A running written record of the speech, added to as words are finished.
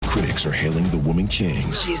Critics are hailing the Woman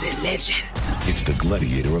King. She's a legend. It's the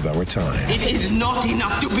gladiator of our time. It is not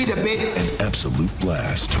enough to be the best. An absolute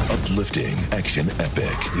blast. Uplifting action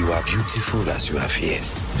epic. You are beautiful as you are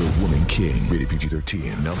fierce. The Woman King. Rated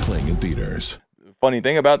PG-13. Now playing in theaters. Funny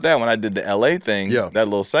thing about that, when I did the LA thing, Yeah. that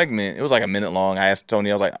little segment, it was like a minute long. I asked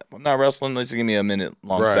Tony, I was like, I'm not wrestling, let's just give me a minute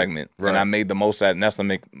long segment. Right. And I made the most at, and that's to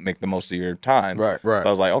make the most of your time. Right. So I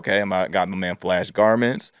was like, okay, I got my man Flash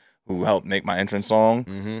Garments, who helped make my entrance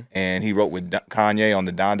song. And he wrote with Kanye on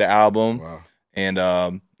the Donda album. Wow. And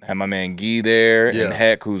had my man Guy there, Yeah. and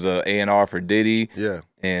Heck, who's a A&R for Diddy. Yeah.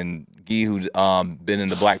 And Guy, who's been in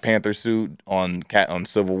the Black Panther suit on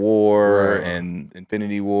Civil War Right. and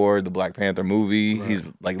Infinity War, the Black Panther movie. Right. He's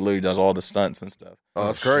like literally does all the stunts and stuff. Oh,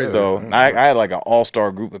 that's crazy. So I had like an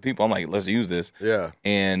all-star group of people. I'm like, let's use this. Yeah.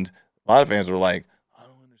 And a lot of fans were like, I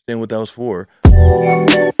don't understand what that was for.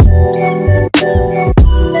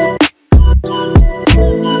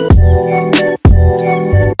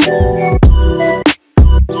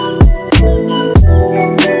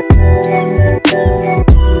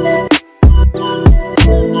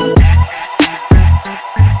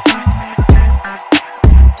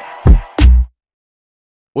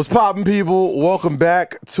 What's poppin', people? Welcome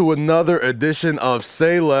back to another edition of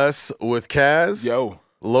Say Less with Kaz, Yo.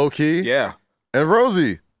 Low-Key, Yeah. and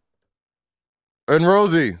Rosie. I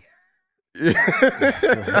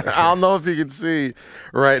don't know if you can see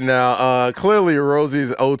right now. Clearly,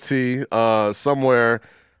 Rosie's OT somewhere.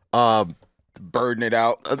 Birding it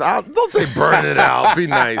out. Don't say burn it out. Be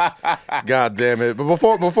nice. God damn it. But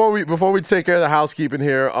before we take care of the housekeeping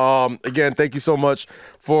here, again, thank you so much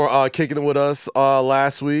for kicking it with us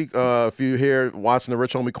last week. If you here watching the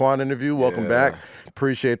Rich Homie Quan interview, welcome back.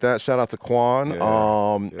 Appreciate that. Shout out to Quan.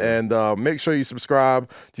 And make sure you subscribe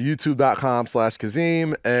to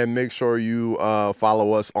youtube.com/Kazim, and make sure you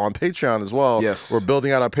follow us on Patreon as well. Yes. We're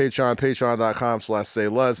building out our Patreon,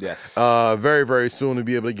 patreon.com/sayless. Yes. Very, very soon to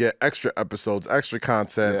be able to get extra episodes, extra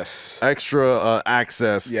content, Yes. extra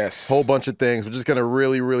access, Yes. whole bunch of things. We're just gonna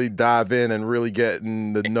really, really dive in and really get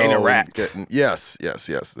in the know. Interact. Yes.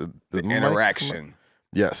 The mic- Interaction.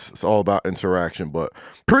 Yes, it's all about interaction. But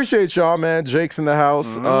appreciate y'all, man. Jake's in the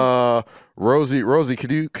house. Rosie,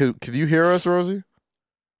 could you hear us, Rosie?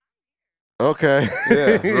 Okay.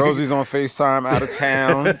 Yeah. Rosie's on FaceTime out of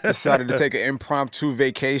town. Decided to take an impromptu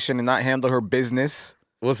vacation and not handle her business.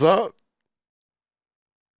 What's up?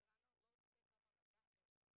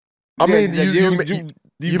 I Yeah, mean,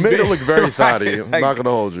 you made it look very thoughty. I'm Like, not gonna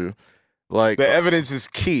hold you. Like, the evidence is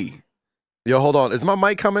key. yo, hold on. Is my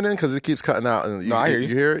mic coming in? Because it keeps cutting out. No, I hear you.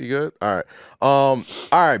 You hear it? You good? All right. All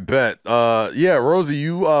right, bet. Yeah, Rosie,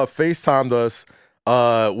 you FaceTimed us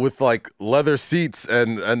with like leather seats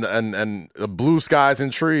and blue skies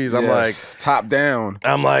and trees. I'm Yes. Top down.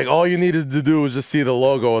 like, all you needed to do was just see the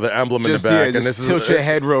logo or the emblem Just, in the back. yeah, and just this tilt is your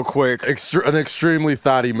head real quick. an extremely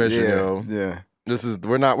thoughty mission, yo. Yeah.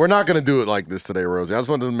 We're not gonna do it like this today, Rosie. I just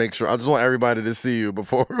wanted to make sure. I just want everybody to see you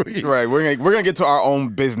before we. Right. We're gonna get to our own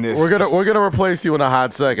business. We're gonna replace you in a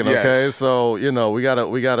hot second, Yes. okay? So we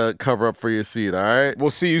gotta cover up for your seat, all right? We'll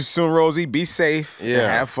see you soon, Rosie. Be safe. Yeah. And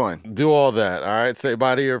have fun. Do all that, all right? Say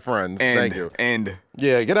bye to your friends. Thank you. And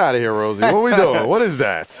Yeah, get out of here, Rosie. What we doing? What is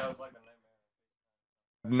that?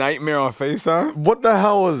 nightmare on FaceTime. What the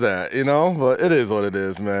hell was that? But it is what it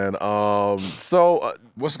is, man. So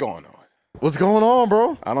What's going on? what's going on,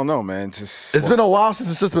 bro? I don't know, man. It's been a while since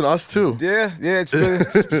it's just been us two. Yeah, it's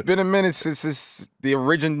been a minute since it's the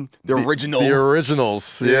original. The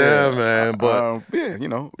originals. Yeah, man. But yeah,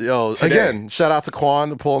 yo, today. again, shout out to Quan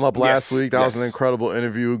for pulling up last Yes, week. That was an yes. incredible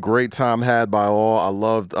interview. Great time had by all. I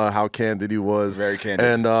loved how candid he was. Very candid.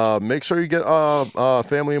 And make sure you get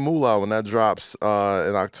Family and Moolah when that drops in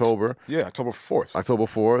October. Yeah, October 4th. October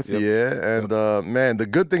 4th, Yep. yeah. And man, the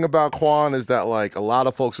good thing about Quan is that like a lot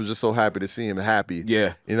of folks were just so happy to see him happy.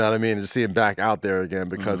 Yeah. You know what I mean? And to see him back out there again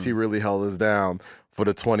because he really held us down for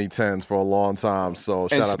the 2010s for a long time. So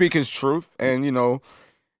shout And out speak his truth and,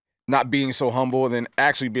 not being so humble and then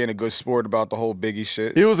actually being a good sport about the whole Biggie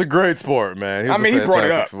shit. he was a great sport, man. I mean, he brought it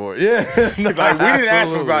fantastic up. Sport. Yeah. Like, we didn't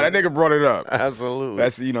ask him about it. That nigga brought it up. Absolutely.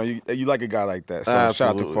 That's, you like a guy like that. So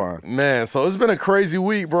Absolutely. shout out to Quan. Man, so it's been a crazy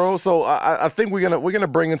week, bro. So I think we're gonna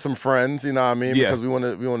bring in some friends, you know what I mean? Yeah. Because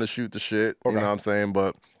we wanna shoot the shit. You Okay. know what I'm saying?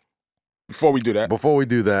 But Before we do that. before we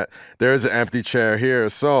do that, there is an empty chair here.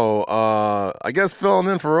 So I guess filling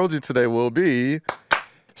in for Rosie today will be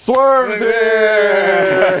Swerve's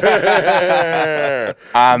here.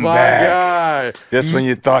 I'm My back. guy. Just when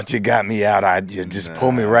you thought you got me out, you just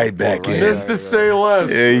pull me right back in. Mr. Say Less.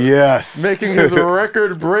 Yes. Making his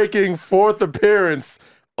record-breaking fourth appearance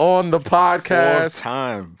on the podcast.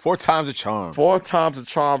 Four times a charm. 4 times a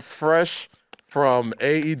charm, fresh from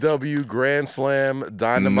AEW Grand Slam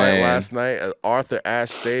Dynamite last night at Arthur Ashe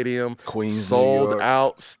Stadium. Queens, New sold York.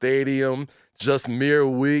 out stadium. Just mere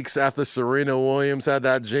weeks after Serena Williams had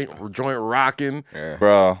that joint rocking. Yeah.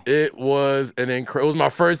 Bro, It was an incredible. It was my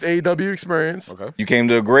first AEW experience. Okay. you came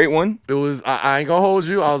to a great one. It was. I ain't gonna hold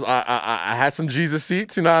you. I had some Jesus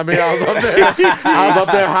seats. You know what I mean? I was up there. I was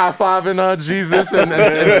up there high fiving Jesus and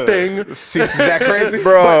Sting. Seats is that crazy?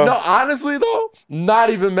 Bro. But no, honestly though,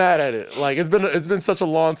 not even mad at it. Like it's been such a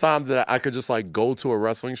long time that I could just like go to a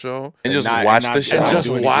wrestling show And just not- watch and the not- show. and Wow. just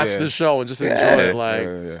Doing it, watch yeah. the show and just enjoy Yeah. it. Like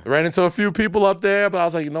Yeah. ran into a few people up there, but I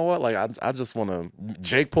was like, you know what? Like I just want to.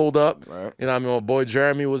 Jake pulled up. Right. You know, what I mean, my boy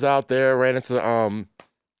Jeremy was out there. Ran into the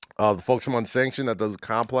folks from Unsanctioned that does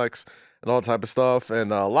Complex and all type of stuff, and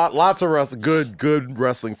lots of good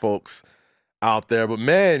wrestling folks out there. But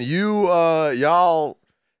man, y'all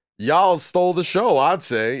stole the show. I'd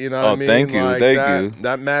say. You know what I Oh, mean? thank you, Like, thank you.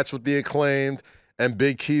 That match with the Acclaimed and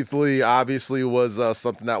Big Keith Lee obviously was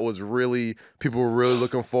something that was really people were really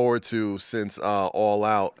looking forward to since All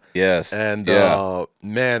Out. Yes. And yeah.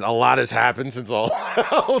 man, a lot has happened since All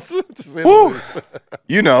Out. To say the Woo! least.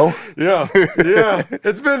 You know, Yeah.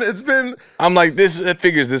 It's been. I'm like, it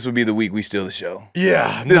figures this would be the week we steal the show.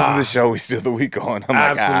 Yeah. This nah, is the show we steal the week on. I'm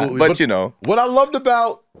Absolutely. like, but you know. What I loved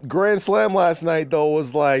about Grand Slam last night though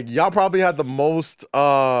was like y'all probably had the most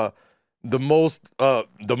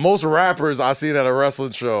rappers I seen at a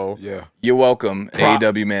wrestling show. Yeah. You're welcome,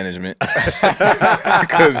 AEW management.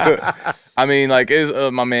 Because I mean, like,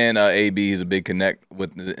 my man AB. He's a big connect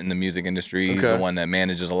in the music industry. He's Okay. the one that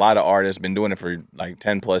manages a lot of artists. Been doing it for like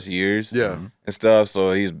 10+ years. Yeah. and stuff.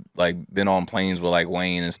 So he's like been on planes with like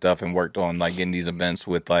Wayne and stuff, and worked on like getting these events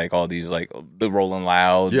with like all these like the Rolling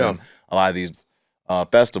Louds Yeah. and a lot of these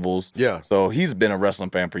festivals. Yeah. So he's been a wrestling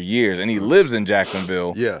fan for years, and he lives in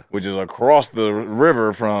Jacksonville. Yeah. Which is across the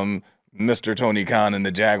river from Mr. Tony Khan and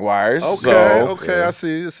the Jaguars. Okay, I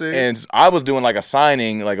see. And I was doing like a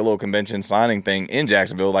signing, like a little convention signing thing in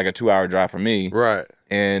Jacksonville, like a 2-hour drive from me. Right.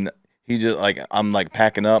 And he just like, I'm like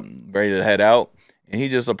packing up, ready to head out. And he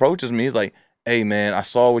just approaches me. He's like, hey, man, I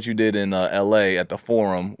saw what you did in L.A. at the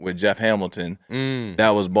Forum with Jeff Hamilton. That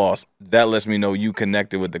was boss. That lets me know you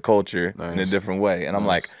connected with the culture in a different way. And I'm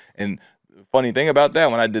like, and funny thing about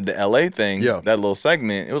that, when I did the L.A. thing, that little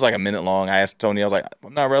segment, it was like a minute long. I asked Tony, I was like,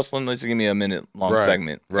 I'm not wrestling. Let's give me a minute long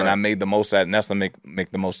segment. Right. And I made the most of that, and that's to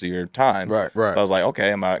make the most of your time. Right. So I was like,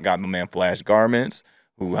 okay, I got my man Flash Garments,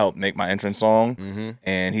 who helped make my entrance song.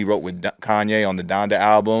 And he wrote with Kanye on the Donda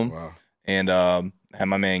album. Wow. And had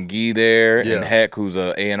my man Guy there, Yeah. and Heck, who's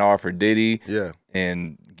a A&R for Diddy. Yeah.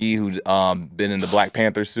 And Guy, who's been in the Black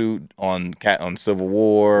Panther suit on Civil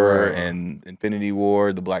War Right. and Infinity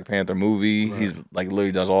War, the Black Panther movie. He's like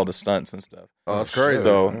literally does all the stunts and stuff. Oh, that's crazy.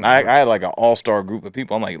 So I had like an all-star group of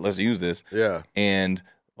people. I'm like, let's use this. Yeah. And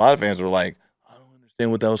a lot of fans were like, I don't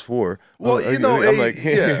understand what that was for. Well, you know, I'm like,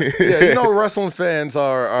 you know, wrestling fans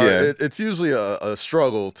are Yeah. it's usually a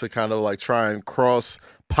struggle to kind of like try and cross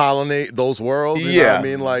pollinate those worlds. You know what I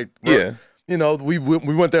mean? Like, Yeah. you know, we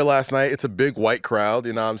went there last night. It's a big white crowd,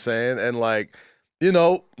 you know what I'm saying? And like, you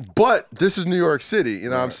know, but this is New York City, you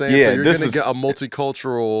know what I'm saying? Yeah, so you're this gonna is- get a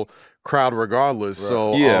multicultural crowd regardless.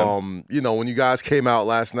 So Yeah. you know, when you guys came out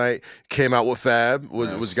last night, came out with Fab,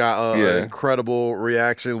 which got an incredible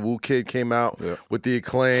reaction. Wu Kid came out with the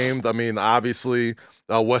Acclaimed. I mean, obviously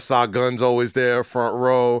West Side Gun's always there, front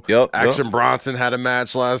row. Action Bronson had a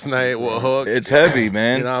match last night with Hook. It's heavy,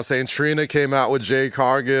 man. You know what I'm saying? Trina came out with Jay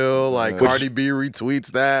Cargill. Like, Cardi B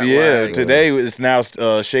retweets that. Yeah, like, today it's now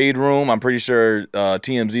Shade Room. I'm pretty sure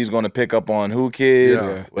TMZ is going to pick up on Who Kid.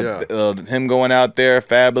 Yeah, with him going out there,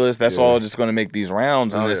 Fabulous. That's all just going to make these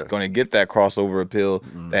rounds, and it's going to get that crossover appeal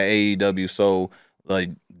that AEW so like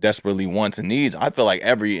desperately wants and needs. I feel like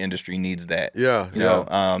every industry needs that. Yeah, you know.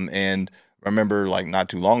 And remember, like not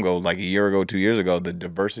too long ago, like a year ago, 2 years ago, the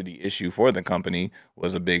diversity issue for the company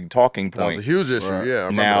was a big talking point. That was a huge issue. Yeah, I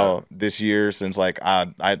remember Now that. this year, since like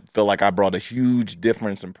I feel like I brought a huge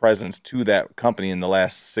difference in presence to that company in the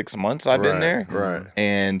last 6 months I've been there. Right.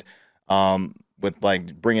 And with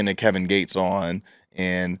like bringing the Kevin Gates on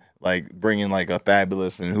and like bringing like a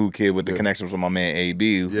Fabulous and Who Kid with the connections with my man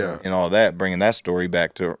AB and all that, bringing that story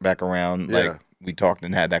back around. Like we talked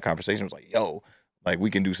and had that conversation. It was like, yo, like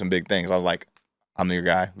we can do some big things. I was like, I'm your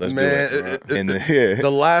guy. Let's do it.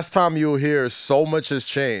 The last time you were here, so much has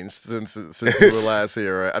changed since you were last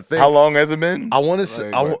here. Right? I think. How long has it been? I want to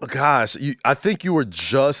say, gosh, I think you were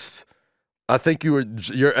just I think your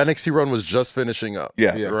NXT run was just finishing up.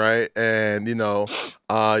 Yeah. Right? And, you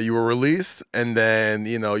were released, and then,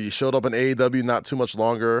 you showed up in AEW not too much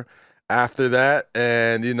longer after that.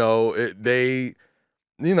 And,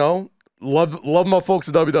 love my folks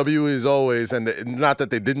at WWE as always. And not that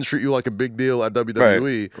they didn't treat you like a big deal at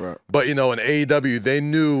WWE, Right. but, in AEW, they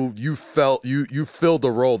knew you filled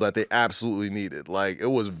the role that they absolutely needed. Like,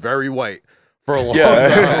 it was very white for a long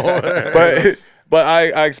time. But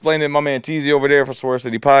I explained it. My man Teasy over there for Swerve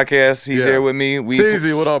City Podcast. He's here with me.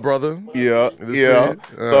 Teasy, what up, brother? Yeah.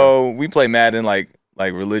 So we play Madden like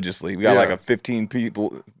religiously. We got like a 15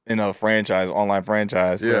 people in a online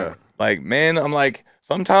franchise. Yeah. Like, man, I'm like,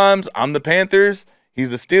 sometimes I'm the Panthers. He's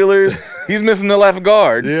the Steelers. He's missing the left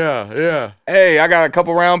guard. Yeah. Hey, I got a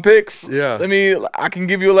couple round picks. Yeah. I can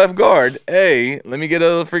give you a left guard. Hey, let me get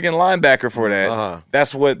a freaking linebacker for that.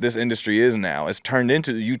 That's what this industry is now. It's turned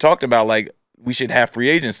into, you talked about like, we should have free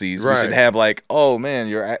agencies. Right. We should have like, oh man,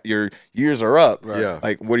 your years are up. Right. Yeah.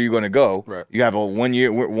 Like, where are you going to go? Right. You have a 1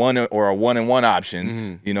 year, one or a 1-and-1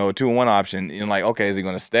 option. Mm-hmm. A 2-and-1 option. And like, okay, is he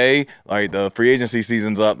going to stay? Like the free agency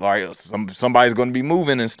season's up. Like somebody's going to be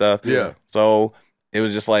moving and stuff. Yeah. So it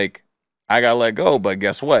was just like, I got to let go. But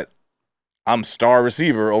guess what? I'm star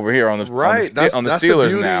receiver over here on the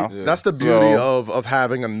Steelers now. Yeah. That's the beauty of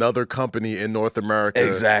having another company in North America,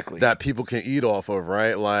 exactly, that people can eat off of,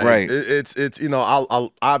 right? Like, right. It's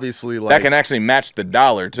I'll obviously like that can actually match the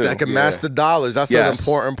dollar too. That can match the dollars. That's an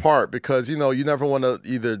important part because you never want to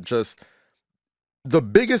either just. The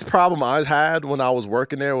biggest problem I had when I was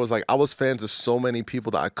working there was like I was fans of so many people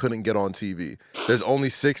that I couldn't get on TV. There's only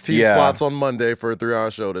 16 slots on Monday for a 3-hour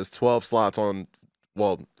show. There's 12 slots on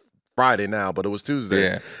Friday now, but it was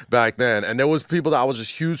Tuesday back then. And there was people that I was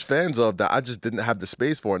just huge fans of that I just didn't have the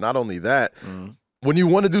space for. Not only that, when you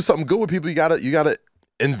want to do something good with people, you gotta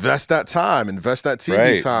invest that time, invest that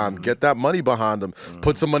TV time, get that money behind them,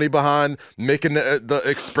 put some money behind making the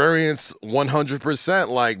experience 100%,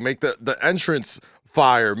 like make the entrance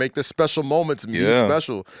fire, make the special moments be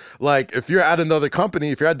special. Like if you're at another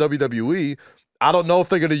company, if you're at WWE, I don't know if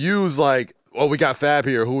they're gonna use like, oh, we got Fab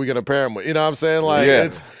here. Who are we gonna pair him with? You know what I'm saying? Like,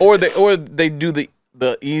 it's or they do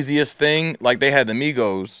the easiest thing. Like they had the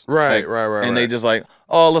Migos, right, and they just like,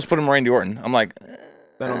 oh, let's put him Randy Orton. I'm like,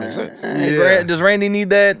 that don't make sense. Does Randy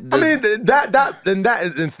need that? I mean, that in that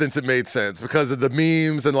instance it made sense because of the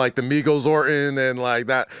memes and like the Migos Orton and like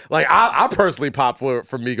that. Like I personally pop for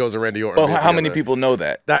Migos and Randy Orton. But how many people know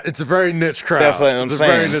that? That it's a very niche crowd. That's what I'm saying. It's a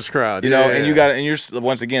very niche crowd. And you got and you're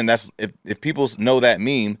once again, that's if people know that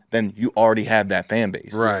meme, then you already have that fan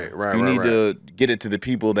base. Right. You need to get it to the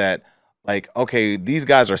people that like, okay, these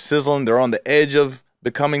guys are sizzling. They're on the edge of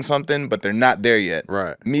becoming something, but they're not there yet.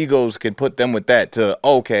 Right. Migos can put them with that to,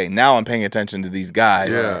 okay, now I'm paying attention to these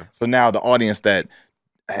guys. Yeah. So now the audience that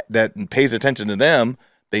pays attention to them,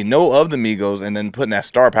 they know of the Migos, and then putting that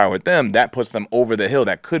star power with them, that puts them over the hill.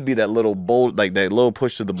 That could be that little boulder, like that little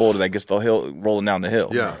push to the boulder that gets the hill rolling down the hill.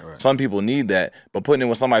 Yeah. Right. Some people need that, but putting it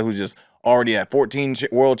with somebody who's just already at 14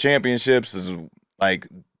 world championships is like,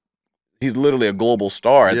 he's literally a global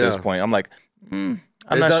star at this point. I'm like,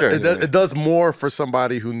 I'm not sure. It does more for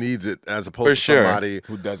somebody who needs it as opposed to somebody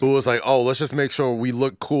who was like, oh, let's just make sure we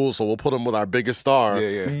look cool, so we'll put them with our biggest star.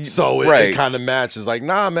 So it kind of matches. Like,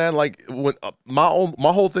 nah, man. Like, when my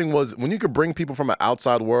whole thing was when you could bring people from an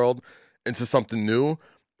outside world into something new,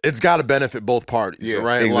 it's got to benefit both parties,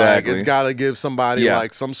 right? Exactly. Like, it's got to give somebody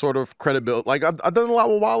like some sort of credibility. Like I've done a lot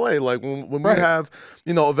with Wale. Like when we have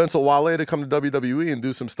events with Wale to come to WWE and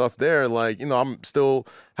do some stuff there. Like I'm still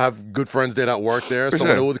have good friends there that work there.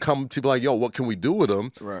 Someone who would come to be like, yo, what can we do with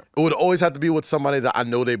them? Right. It would always have to be with somebody that I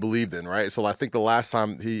know they believed in, right? So I think the last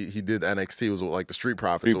time he did NXT was with like the Street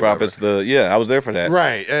Profits. Street Profits, I was there for that.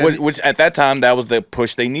 Right. Which at that time, that was the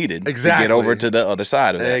push they needed to get over to the other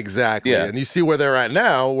side of that. Exactly. Yeah. And you see where they're at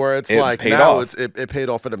now, where it's like paid now off. it paid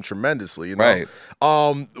off for them tremendously. Right.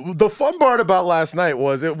 The fun part about last night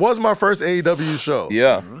was it was my first AEW show.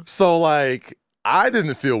 Yeah. So like I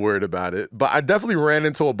didn't feel weird about it, but I definitely ran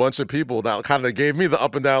into a bunch of people that kind of gave me the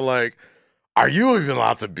up and down like, are you even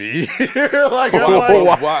allowed to be here? Like, you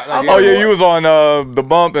was on the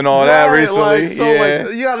bump and all that recently. Like,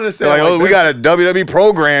 you gotta understand. Like, we got a WWE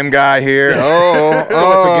program guy here.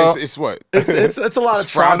 It's what? It's a lot of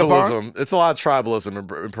tribalism. It's a lot of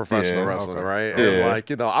tribalism in professional wrestling, right?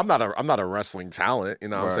 And I'm not a wrestling talent. You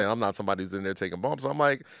know what I'm saying? I'm not somebody who's in there taking bumps. I'm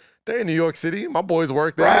like, they're in New York City. My boys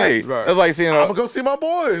work there. Right. That's like seeing. I'm gonna go see my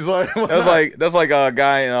boys. Like that's like a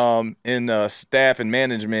guy in staff and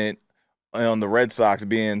management on the Red Sox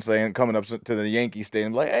coming up to the Yankee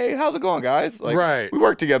Stadium, like, hey, how's it going, guys? Like, we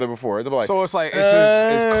worked together before. They're like, so it's like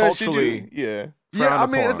it's culturally, Yeah, I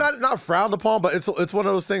mean, it's not frowned upon, but it's one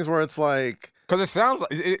of those things where it's like. Because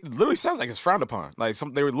it literally sounds like it's frowned upon. Like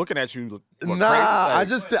they were looking at you. Nah, I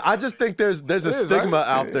just think there's a stigma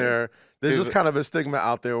out there. There's just kind of a stigma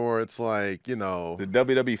out there where it's like, you know, the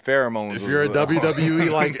WWE pheromones. If you're a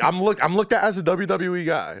WWE, like I'm looked at as a WWE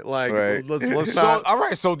guy. Like, right. let's not. All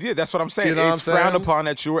right, so yeah, that's what I'm saying. You know it's frowned upon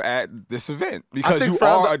that you were at this event because you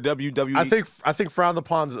are a WWE. I think frowned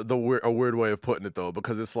upon's a weird way of putting it though,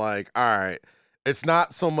 because it's like, all right, it's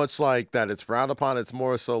not so much like that it's frowned upon. It's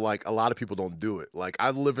more so like a lot of people don't do it. Like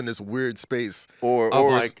I live in this weird space, or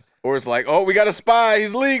it's like, oh, we got a spy.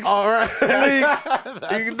 He's leaks. All right, leaks.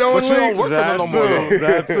 You don't work for them no more.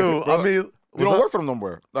 That too. I mean, you don't work for them no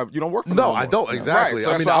more. You don't work for them no more. No, I don't. Exactly. Right,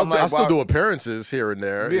 so I mean, I'll still do appearances here and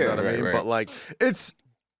there. You know what I mean? Right. But like, it's.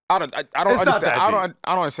 I don't understand. I don't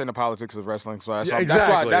understand the politics of wrestling. So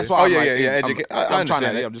that's why. Oh I'm yeah. I'm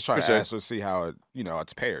just trying to ask to see how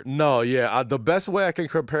it's paired. No, yeah. The best way I can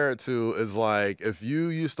compare it to is like if you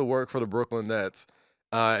used to work for the Brooklyn Nets,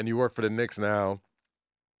 and you work for the Knicks now.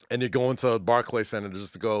 And you're going to Barclays Center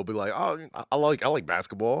just to go be like, oh, I like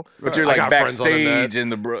basketball. But you're like backstage in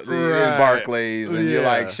Barclays, and you're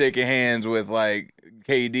like shaking hands with like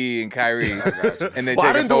KD and Kyrie, and they take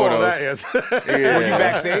I didn't a photo. Do all that, yes. Were you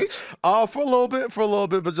backstage? For a little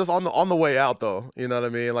bit, but just on the way out though. You know what I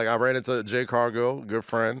mean? Like I ran into Jay Cargill, good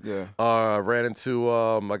friend. Yeah. Ran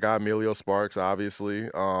into my guy Emilio Sparks, obviously.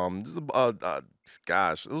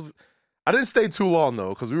 Gosh, it was. I didn't stay too long though,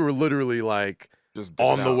 because we were literally like. Just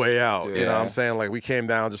on the way out, you know what I'm saying? Like we came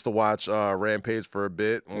down just to watch Rampage for a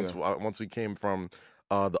bit once we came from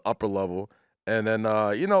the upper level, and then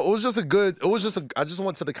I just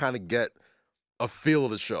wanted to kind of get a feel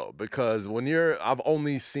of the show, because I've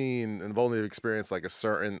only experienced like a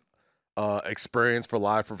certain experience for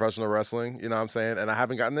live professional wrestling, you know what I'm saying? And I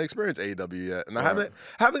haven't gotten to experience AEW yet, and I haven't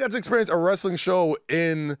got to experience a wrestling show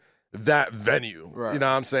in that venue, right. You know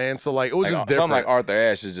what I'm saying? So like it was just different. Something like Arthur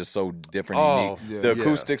Ashe is just so different, unique. Yeah. The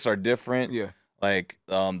acoustics are different. Yeah, like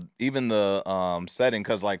even the setting,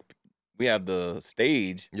 because like we have the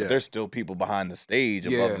stage, but there's still people behind the stage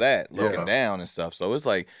above that looking down and stuff. So it's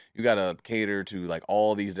like you gotta cater to like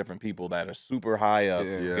all these different people that are super high up.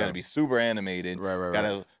 Yeah. You gotta be super animated. Right.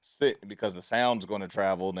 Gotta sit because the sound's gonna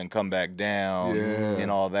travel, then come back down and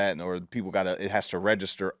all that, or people it has to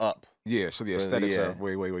register up. Yeah, so the aesthetics are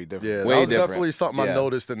way different. Yeah, way that was definitely something I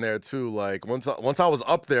noticed in there too. Like once I was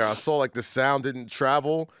up there, I saw like the sound didn't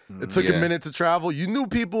travel. It took a minute to travel. You knew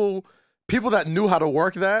people that knew how to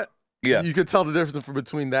work that. Yeah, you could tell the difference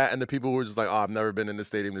between that and the people who were just like, oh, I've never been in this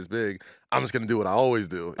stadium this big. I'm just gonna do what I always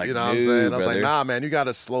do. Like, you know what I'm saying? I was like, nah, man, you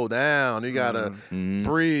gotta slow down. You gotta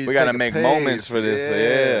breathe. We gotta make moments for this.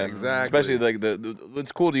 Yeah, exactly. Especially like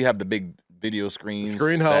it's cool that you have the big video screens.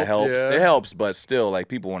 Screen that helps. Yeah. It helps, but still, like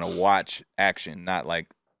people want to watch action, not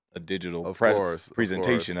like a digital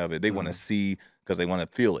presentation of it. They want to see because they want to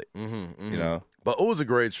feel it. You know. But it was a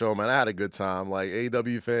great show, man. I had a good time. Like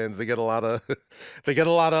AEW fans, they get a lot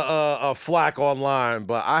of flack online,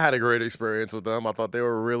 but I had a great experience with them. I thought they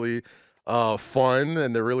were really fun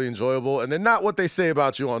and they're really enjoyable. And they're not what they say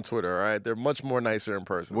about you on Twitter, right? They're much more nicer in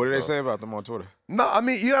person. What do they say about them on Twitter? No, I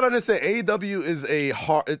mean you gotta understand. AEW is a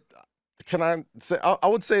hard. Can I say? I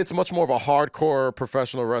would say it's much more of a hardcore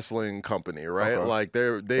professional wrestling company, right? Okay. Like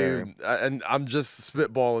and I'm just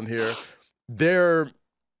spitballing here. They're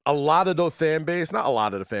a lot of the fan base, not a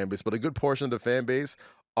lot of the fan base, but a good portion of the fan base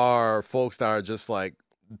are folks that are just like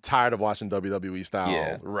tired of watching WWE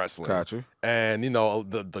style wrestling. Gotcha. And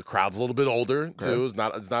the crowd's a little bit older too. It's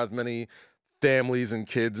not as many families and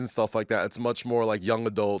kids and stuff like that. It's much more like young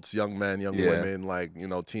adults, young men, young women, like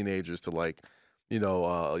teenagers to like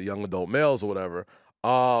young adult males or whatever.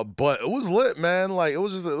 But it was lit, man. Like it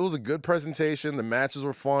was a good presentation. The matches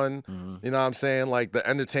were fun. You know what I'm saying? Like the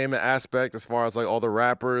entertainment aspect as far as like all the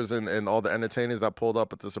rappers and all the entertainers that pulled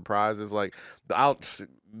up at the surprises, like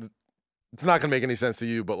it's not gonna make any sense to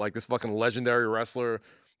you, but like this fucking legendary wrestler,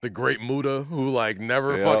 the Great Muta, who like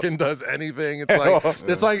never fucking does anything.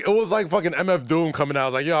 It's like it was like fucking MF Doom coming out. I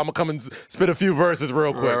was like, yo, I'm gonna come and spit a few verses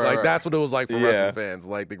real quick. Like that's what it was like for wrestling fans.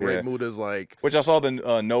 Like the Great Muta's like, which I saw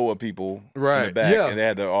the Noah people in the back, and they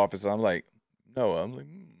had their office. And I'm like, Noah. I'm like.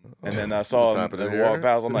 And then I saw him walk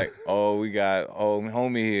past. I'm like, oh, we got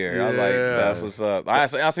homie here. I'm like, that's what's up. I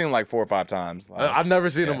seen him like 4 or 5 times. Like, I've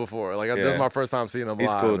never seen him before. Like this is my first time seeing him live.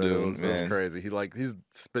 He's cool, dude. It was crazy. He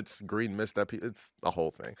spits green mist at people. It's the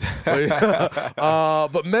whole thing.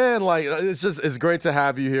 But man, like it's great to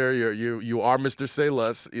have you here. You are Mr. Say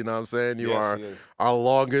Less. You know what I'm saying? You are our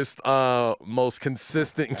longest, most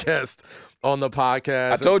consistent guest on the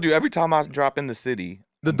podcast. I told you every time I drop in the city,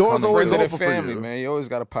 The door's always Friends of open the family, for you. man. You always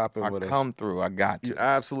got to pop in I with us. come through. I got You you.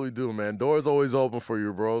 absolutely do, man. Door's always open for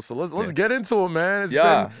you, bro. So let's get into it, man.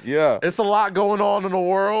 Yeah. It's a lot going on in the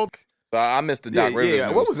world. So I missed the Doc Rivers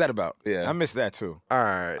news. What was that about? Yeah. I missed that too. All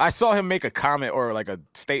right. I saw him make a comment or like a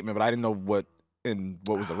statement, but I didn't know what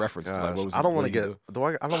was the reference to. Like, Gosh, what was I don't what want to did he get. do?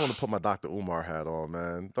 I don't want to put my Dr. Umar hat on,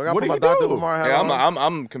 man. Do I got to What put my did he Dr. do? Umar hat Yeah, on?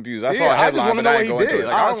 I'm confused. I saw Yeah, a I just headline, wanna but know I what ain't he going to did. it.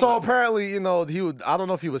 Like, So apparently, I don't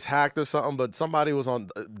know if he was hacked or something, but somebody was on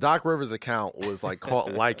Doc Rivers' account was like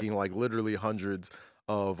caught liking like literally hundreds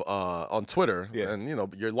of on Twitter, Yeah. and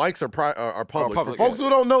your likes are public. public, For folks yeah. who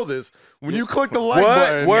don't know this, when you click the like What?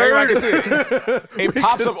 button, Word? Like I said, it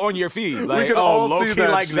pops up on your feed. Like, can all low see key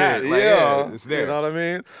that like shit. that. Like, Yeah. it's there. You know what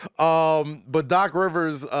I mean? But Doc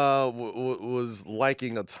Rivers was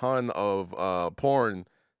liking a ton of porn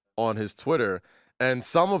on his Twitter. And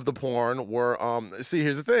some of the porn were, see,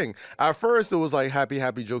 here's the thing. At first, it was like happy,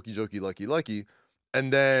 happy, jokey, jokey, lucky, lucky.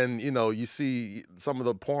 And then, you see some of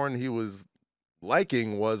the porn he was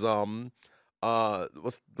liking was,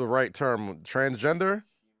 what's the right term? Transgender?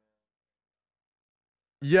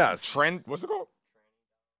 Yes. What's it called?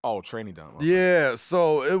 Oh, training dumb. Yeah,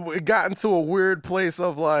 so it got into a weird place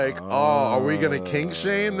of like, are we gonna kink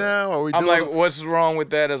shame now? Are we? I'm doing- like, what's wrong with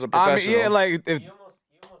that as a I professional? mean, yeah, like if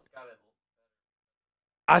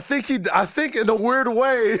I think in a weird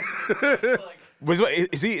way.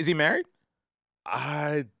 is he married?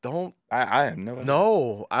 I don't I have no idea.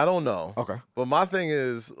 know. I don't know. Okay, But my thing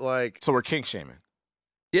is like, so we're kink shaming.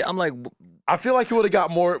 Yeah, I'm like, I feel like he would have got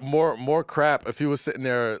more crap if he was sitting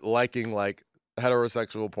there liking like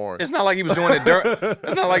heterosexual porn. it's not like he was doing it during.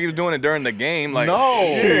 It's not like he was doing it during the game. Like, No.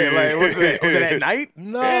 Shit, like was it at night?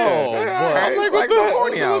 No, Yeah, but I'm like, what the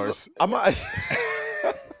horny it was- hours? I'm not.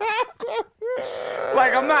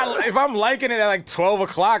 Like I'm not. If I'm liking it at like 12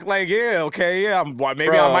 o'clock, like yeah, okay, yeah. Maybe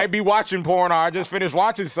Bro. I might be watching porn or I just finished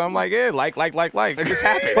watching something. Like yeah, like. It's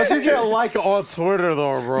happening. But you get like on Twitter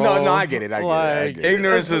though, bro. No, I get it. I get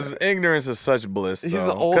it. ignorance is such bliss. He's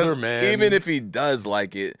though. an older 'Cause man. Even if he does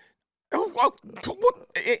like it,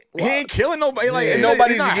 He ain't killing nobody. Like and he's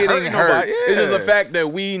nobody's not getting hurting hurt. nobody. It's just the Yeah. fact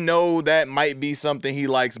that we know that might be something he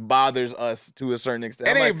likes bothers us to a certain extent.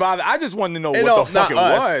 It I'm ain't like, bother. I just wanted to know And what no, the fuck it not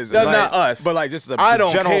us. was. That's Like, not us. But like just the I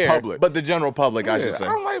don't general care, public. but the general public, I should say.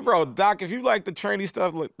 I'm like, bro, Doc, if you like the trendy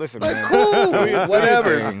stuff, listen, man. cool, Do your thing.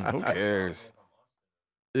 whatever. Who cares?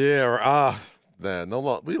 Yeah, man,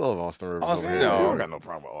 we love Austin Rivers. Austin, over Yeah, here. no. we don't got no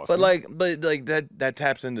problem with Austin. But like that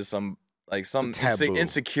taps into some taboo.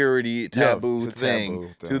 insecurity taboo it's a thing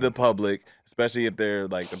taboo to thing. the public, especially if they're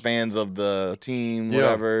like the fans of the team, Yeah.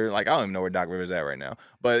 whatever. Like I don't even know where Doc Rivers at right now.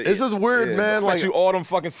 But It's just weird, yeah, man. like Like, you, all them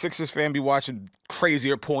fucking Sixers fan be watching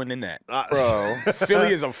crazier porn than that, bro.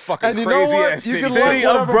 Philly is a fucking And you know crazy what? ass You city. can like City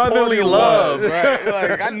of whatever brotherly porn you love. want. Right?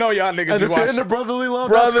 Like I know y'all niggas And be if you're into watching. brotherly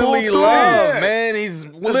love, that's Brotherly cool too. love, Yeah. man. He's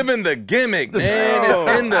living the gimmick, man.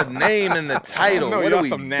 It's in the name and the I title. know What y'all are we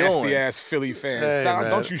some nasty doing? ass Philly fans. Hey, Sound-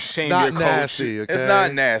 man, don't you it's shame not your coach. nasty, okay? It's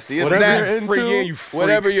not nasty. It's Whatever not you're into, Free, yeah, you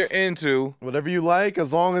whatever freaks. you're into. Whatever you like,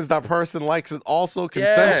 as long as that person likes it also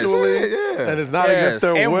Yes. consensually, Yeah. and it's not Yes. against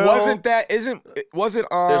their And will. was it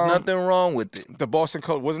There's nothing wrong with it. the Boston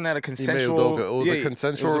Coach, wasn't that a Ime consensual? Udoka, it was a consensual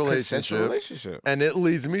consensual relationship. relationship. And it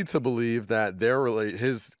leads me to believe that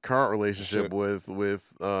his current relationship with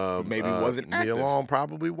Maybe wasn't Nia active. Long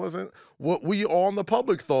probably wasn't what we all in the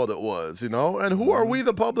public thought it was, And who are we,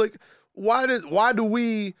 the public? Why do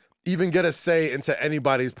we even get a say into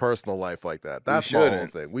anybody's personal life like that? That's my whole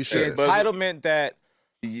shouldn't. thing. We The should. but- entitlement that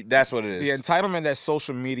That's what it is. the entitlement that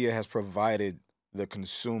social media has provided the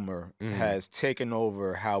consumer has taken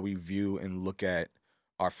over how we view and look at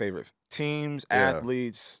our favorite teams,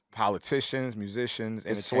 athletes, politicians, musicians.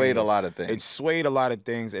 It swayed a entertainment. lot of things. It swayed a lot of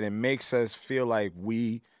things, and it makes us feel like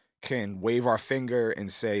we can wave our finger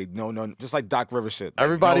and say no, just like Doc Rivers shit. Like,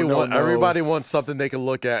 Everybody no, no. everybody wants something they can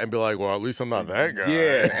look at and be like, well, at least I'm not that guy.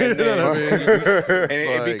 Yeah, and, You know what I mean? and It's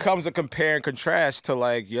it like- becomes a compare and contrast to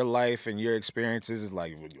like your life and your experiences. It's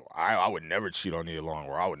like I would never cheat on Nia Long,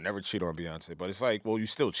 or I would never cheat on Beyonce. But it's like, well, you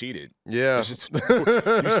still cheated. Yeah. It's just,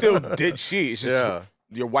 you still did cheat. It's just Yeah.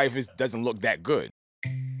 your wife doesn't look that good.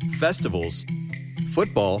 Festivals,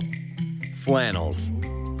 football, flannels.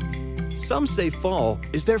 Some say fall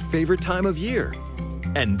is their favorite time of year.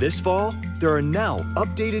 And this fall, there are now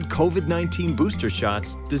updated COVID-19 booster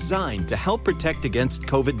shots designed to help protect against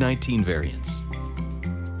COVID-19 variants.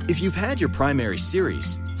 If you've had your primary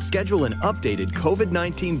series, schedule an updated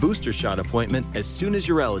COVID-19 booster shot appointment as soon as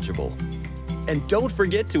you're eligible. And don't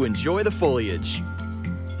forget to enjoy the foliage.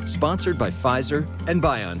 Sponsored by Pfizer and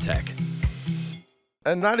BioNTech.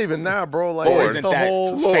 And not even that, bro. Like Or it's isn't the that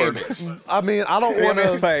whole famous? I mean, I don't want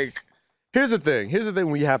to. Like Here's the thing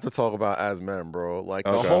we have to talk about as men, bro. Like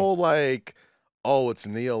the Okay. whole like, oh, it's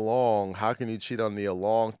Nia Long. How can you cheat on Nia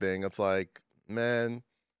Long thing? It's like, man,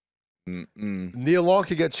 Nia Long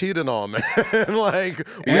could get cheated on, man. Like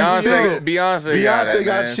Beyonce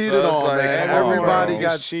got cheated on, man. Everybody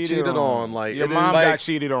got cheated on. Like your mom got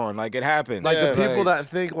cheated on. Like it happened. Like the people that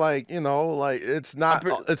think like, you know, like it's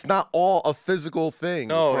not all a physical thing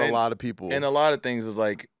for a lot of people. And a lot of things is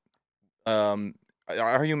like,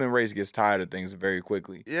 our human race gets tired of things very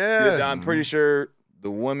quickly. Yeah. I'm pretty sure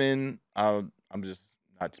the woman, I'm just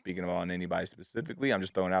not speaking about anybody specifically. I'm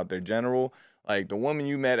just throwing out there general. Like the woman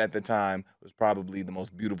you met at the time was probably the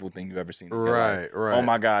most beautiful thing you've ever seen. In your life. Right. Oh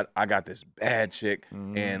my God, I got this bad chick,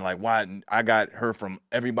 and like why I got her from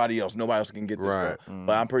everybody else. Nobody else can get this girl.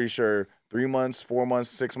 But I'm pretty sure 3 months, 4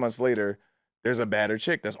 months, 6 months later, there's a badder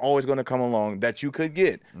chick that's always going to come along that you could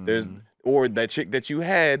get. Or that chick that you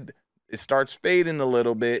had, it starts fading a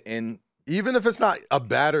little bit, and even if it's not a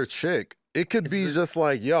badder chick, it could be just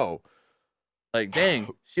like, yo. Like, dang,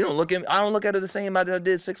 I don't look at her the same as I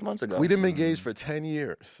did 6 months ago. We didn't engage for 10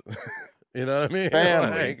 years. You know what I mean? Family.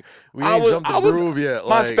 Like, we ain't jumped the groove yet.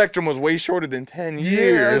 My Like, spectrum was way shorter than 10 years.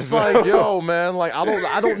 yeah, it's like, yo, man, like I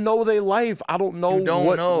don't know their life. I don't know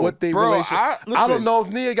what they relationship. I don't know if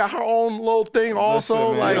Nia got her own little thing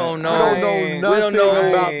also. Listen, like we don't know. We don't know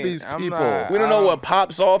nothing about these people. We don't know what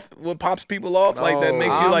pops people off like that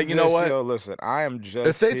makes you like, you know what? Yo, listen, I am just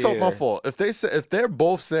If they here. told my fault, if they're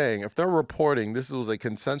both saying, if they're reporting this was a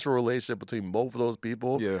consensual relationship between both of those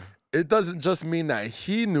people, Yeah. it doesn't just mean that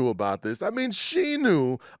he knew about this. That means she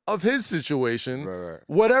knew of his situation. Right.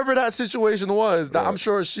 Whatever that situation was, that I'm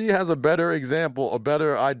sure she has a better example, a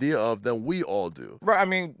better idea of than we all do. Right. I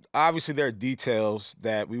mean, obviously there are details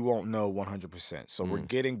that we won't know 100%. So we're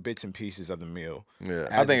getting bits and pieces of the meal. Yeah.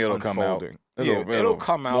 as I think it's it'll come out. unfolding. It'll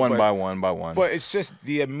come out one but- by one. But it's just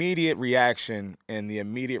the immediate reaction and the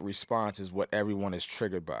immediate response is what everyone is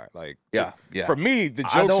triggered by. Like, Yeah. For me, the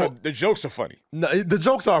jokes are funny. No, the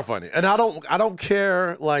jokes are funny, and I don't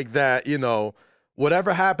care like that. You know,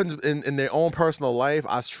 whatever happens in their own personal life,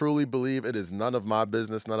 I truly believe it is none of my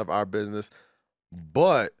business, none of our business.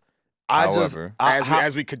 But However,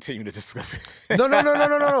 as we continue to discuss it.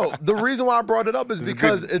 No. The reason why I brought it up is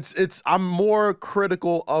because it's I'm more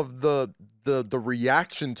critical of the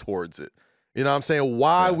reaction towards it. You know what I'm saying?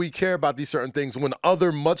 Why we care about these certain things when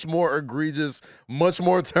other much more egregious, much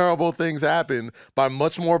more terrible things happen by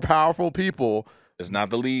much more powerful people. it's not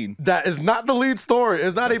the lead. That is not the lead story.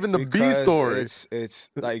 It's not even the B Because story. It's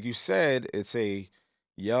like you said, it's a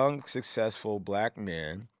young, successful black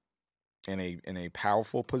man in a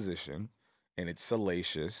powerful position, and it's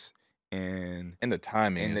salacious, and And the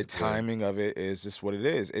timing. and the is good. timing of it is just what it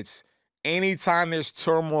is. It's anytime there's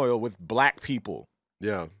turmoil with black people,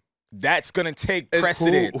 Yeah. that's gonna take It's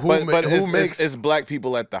precedent. But who it's, makes it's black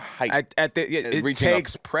people at the height. It reaching up.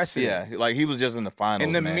 takes precedent. Yeah, like he was just in the finals.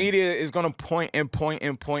 And the man. media is gonna point and point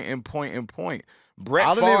and point and point and point. Brett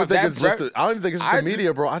I don't Favre, even think that it's just Brett- I don't even think it's just I the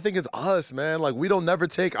media, bro. I think it's us, man. Like we don't never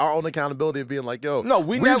take our own accountability of being like, yo, No,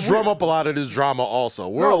 we never- drum up a lot of this drama also.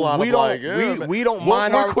 We're No, a lot we of don't- like, yeah, we- man. we don't We're-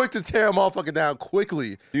 mind We're our- quick to tear a motherfucker down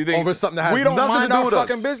quickly Do you think- over something that has we don't nothing mind to do our with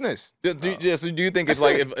fucking us. business. So do you think it's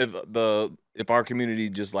like if our community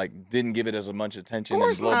just like didn't give it as much attention Of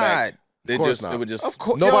course and blow back, Of course not. it would just Of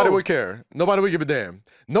course, Nobody yo, would care. Nobody would give a damn.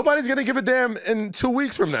 Nobody's gonna give a damn in 2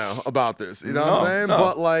 weeks from now about this. You know what I'm No, saying? no.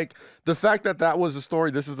 But like the fact that was the story,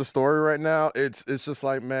 this is the story right now. It's just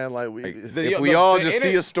like, man, like we. if we all just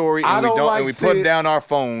see a story I and we don't don't like and we put seeing- down our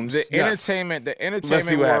phones, the yes. entertainment Let's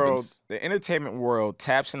see what world, happens. the entertainment world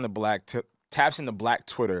taps into black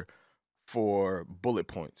Twitter for bullet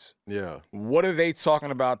points. Yeah. What are they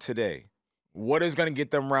talking about today? What is going to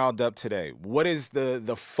get them riled up today? What is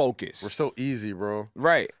the focus? We're so easy, bro.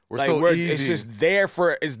 right. we're like so It's easy. just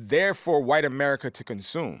it's there for white America to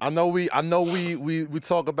consume. I know we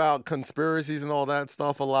talk about conspiracies and all that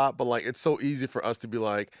stuff a lot, but like it's so easy for us to be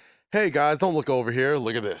like, hey guys, don't look over here,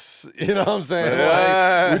 look at this. You know what I'm saying?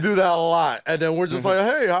 Like, we do that a lot. And then we're just like,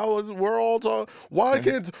 hey, we're all talking,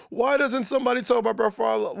 why doesn't somebody talk about Brett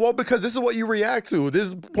Favre? Well, because this is what you react to. This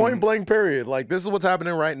is point blank period. Like this is what's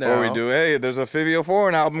happening right now. Or we do, hey, there's a Fivio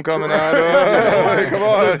Foreign album coming out. Like, come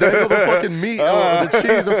on. Dangle the fucking meat or the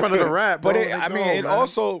cheese in front of the rat, bro. But Like, it man.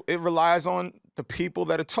 also relies on the people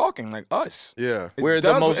that are talking, like us. Yeah. It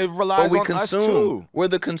relies but we on consume. us too. We're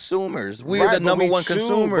the consumers. We're Right, the but number we one choose-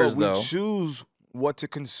 consumers, but though. We choose what to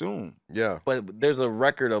consume. Yeah. But there's a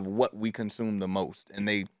record of what we consume the most, and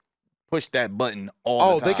they push that button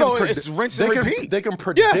all the time. So it's rinse and repeat. They can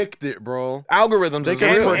predict it, bro. Algorithms They is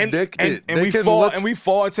can real. predict it. And They we can fall look and we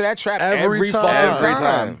fall into that trap every time. Every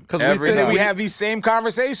time. Because Every time. we have these same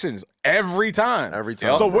conversations every time. Every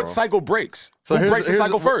time, So bro. what cycle breaks? So Who breaks the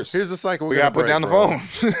cycle first? Here's the cycle We we're gotta gonna put down the break,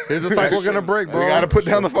 phone. bro. Here's the cycle we're gonna break, bro. We gotta put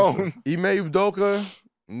down the phone. Ime Udoka,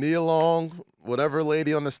 Nia Long, whatever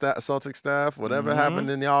lady on the Celtics staff, whatever happened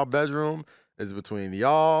in y'all bedroom is between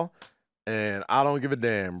y'all, and I don't give a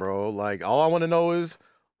damn, bro. Like, all I want to know is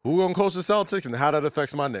who gonna coach the Celtics and how that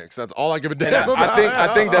affects my Knicks. That's all I give a damn And about.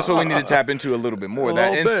 I think that's what we need to tap into a little bit more. A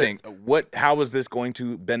That little bit. instinct. How is this going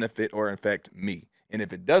to benefit or affect me? And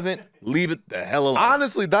if it doesn't, leave it the hell alone.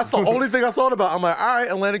 Honestly, that's the only thing I thought about. I'm like, all right,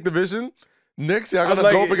 Atlantic Division. Knicks, y'all gonna I'm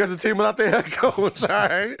like- go up against a team without their head coach. All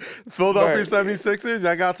right. Philadelphia Right. 76ers,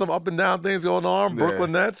 y'all got some up and down things going on.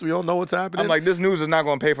 Brooklyn Nets, we don't know what's happening. I'm like, this news is not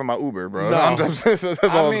going to pay for my Uber, bro. No. That's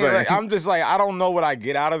all I'm saying. Like, I'm just like, I don't know what I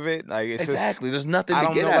get out of it. Like, it's Exactly. Just, There's nothing I to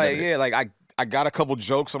don't get know. out Like, of it. yeah, like I got a couple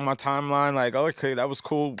jokes on my timeline. Like, oh, okay, that was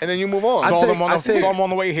cool. And then you move on. Saw take- them I take- saw them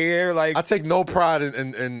on the way here. Like, I take no pride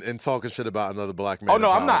in talking shit about another black man. oh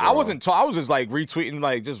no, in I'm not. power, I bro. wasn't. I was just like retweeting,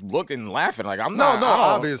 like just looking, laughing. Like I'm No, not. no, I don't-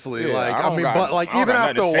 obviously. yeah, like, I don't mean, got- but like I don't even got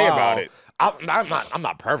after a nothing to say while, about it. I'm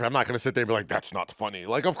not perfect. I'm not gonna sit there and be like, that's not funny.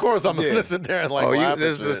 Like, of course I'm Yeah. gonna sit there and like Oh, laugh at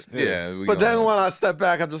this shit. is yeah. we But gonna- then when I step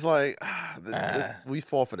back, I'm just like, we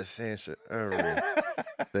fall for the same shit every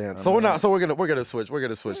damn. So we're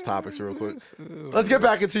gonna switch topics real quick. Let's get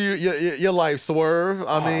back into your life, Swerve.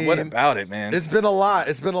 I mean, what about it, man? it's been a lot.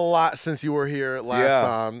 It's been a lot since you were here last Yeah.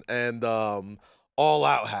 time, and All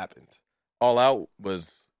Out happened. All Out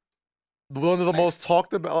was One of the most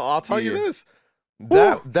talked about. I'll tell you Yeah. this.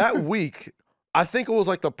 That week, I think it was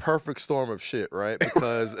like the perfect storm of shit, right?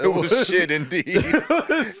 Because it was shit indeed.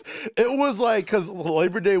 it was like, because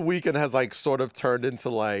Labor Day weekend has like sort of turned into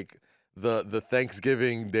like the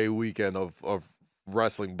Thanksgiving Day weekend of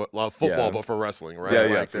wrestling, but football, Yeah. but for wrestling, right?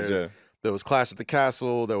 Yeah, like for sure. there was Clash at the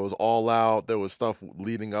Castle, there was All Out, there was stuff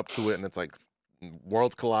leading up to it, and it's like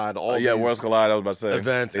Worlds Collide, all Yeah, these Worlds Collide. I was about to say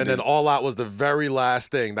events, They and did. then All Out was the very last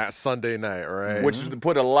thing that Sunday night, right? which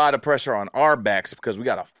put a lot of pressure on our backs because we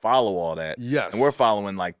got to follow all that. Yes. and we're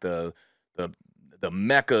following like the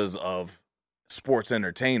meccas of sports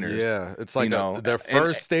entertainers. Yeah, it's like you know, their and-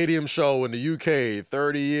 first stadium show in the UK,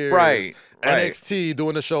 30 years. Right, right. NXT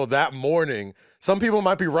doing the show that morning. Some people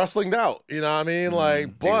might be wrestling out, you know what I mean?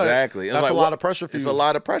 Like, but exactly. It's that's like, a lot of pressure for It's you. a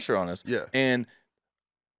lot of pressure on us. Yeah. And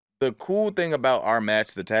the cool thing about our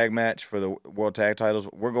match, the tag match for the World Tag Titles,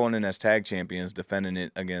 we're going in as tag champions, defending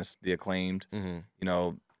it against the Acclaimed. Mm-hmm. You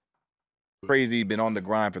know, Crazy been on the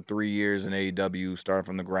grind for 3 years in AEW, starting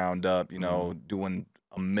from the ground up. You know, doing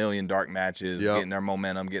a million dark matches, Yep. getting their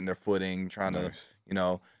momentum, getting their footing, trying to, you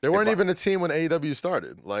know. They weren't if I- even a team when AEW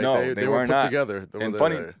started. Like, No, they were were put not. together. And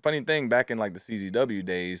funny thing, back in like the CZW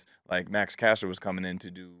days, like Max Caster was coming in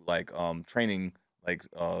to do like training, like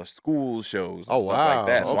school shows. And Oh, stuff wow. like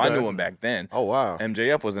that. So I Okay. knew him back then. Oh, wow.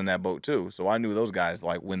 MJF was in that boat too, so I knew those guys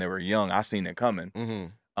like when they were young. I seen it coming.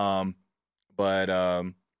 Mm-hmm. But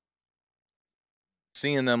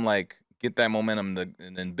seeing them like get that momentum,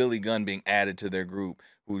 and then Billy Gunn being added to their group.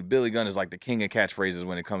 Who Billy Gunn is like the king of catchphrase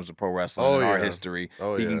when it comes to pro wrestling in our yeah. history.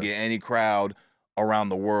 Oh, He can yeah. get any crowd around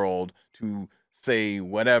the world to say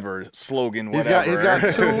whatever slogan, He's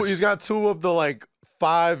whatever. he's got two of the like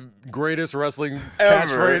 5 greatest wrestling Ever.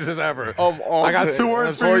 catchphrases ever. Of all I got time. 2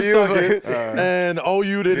 words That's for you, suck like, it, and oh,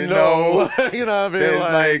 you didn't didn't know. You know what I mean? then,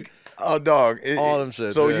 like, oh dog, all them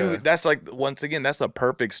shit, So yeah. that's like, once again, that's a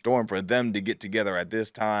perfect storm for them to get together at this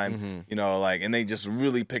time. Mm-hmm. You know, like, and they just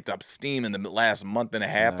really picked up steam in the last month and a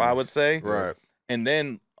half, I would say. Right. And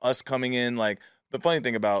then us coming in, like, the funny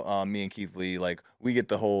thing about me and Keith Lee, like, we get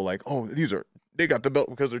the whole like, oh, they got the belt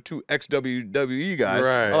because they're 2 ex-WWE guys.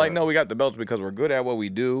 Right. I'm like, no, we got the belts because we're good at what we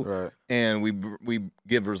do, Right. and we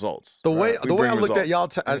give results. The way We the way I bring looked at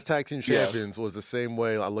results. y'all as tag team Yeah. champions was the same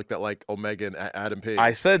way I looked at like Omega and Adam Page.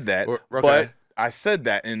 I said that, Okay. but I said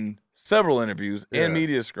that in several interviews Yeah. and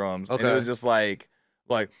media scrums, and Okay. it was just like,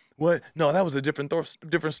 what? No, that was a different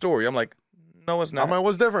story. I'm like, no, it's I not. mean,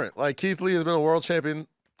 what's different? Like Keith Lee has been a world champion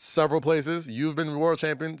several places. You've been world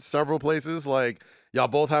champion several places. Like y'all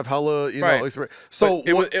both have hella, you know, Right. experience. So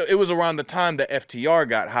But it was around the time that FTR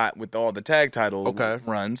got hot with all the tag title Okay.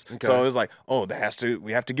 runs. Okay. So it was like, oh,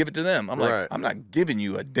 we have to give it to them. I'm like, Right. I'm not giving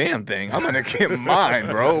you a damn thing. I'm gonna get mine,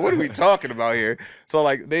 bro. What are we talking about here? So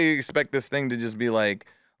like they expect this thing to just be like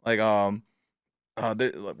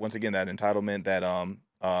once again that entitlement, that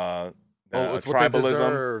it's what they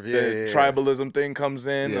deserve. Yeah, the yeah, yeah. tribalism thing comes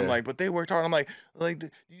in. Yeah. I'm like, but they worked hard. I'm like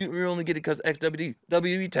you only get it because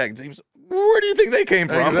XWE tag teams. where do you think they came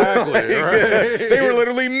from? Exactly, right. They were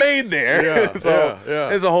literally made there. Yeah, So yeah.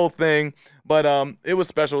 it's a whole thing. But it was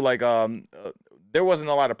special. Like there wasn't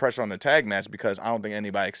a lot of pressure on the tag match because I don't think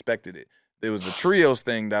anybody expected it. There was the trios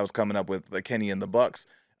thing that was coming up with Kenny and the Bucks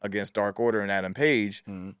against Dark Order and Adam Page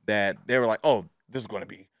that they were like, oh, this is going to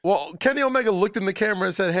be. Well, Kenny Omega looked in the camera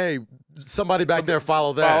and said, "Hey, somebody back there,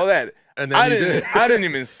 follow that." Follow that. And then he did. I didn't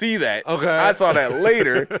even see that. Okay. I saw that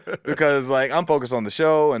later because like I'm focused on the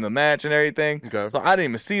show and the match and everything. Okay. So I didn't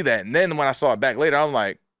even see that. And then when I saw it back later, I'm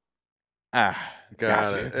like, Got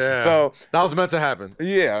gotcha. it. Yeah. So that was meant to happen.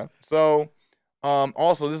 yeah. So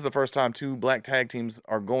also this is the first time 2 black tag teams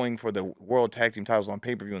are going for the world tag team titles on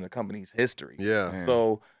pay-per-view in the company's history. Yeah. Man.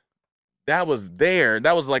 So that was there.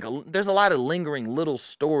 That was like there's a lot of lingering little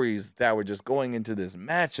stories that were just going into this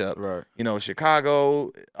matchup. Right. You know,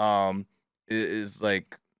 Chicago is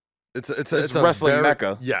like It's It's a wrestling very,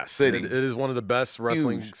 mecca Yes, city. it is one of the best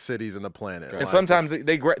wrestling Huge. cities in the planet. and Like, sometimes it's-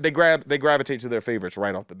 they gravitate to their favorites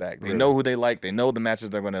right off the bat. They Really? know who they like. They know the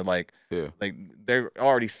matches they're gonna like. Yeah. Like they're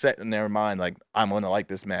already set in their mind. Like I'm gonna like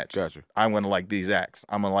this match. Gotcha. I'm gonna like these acts.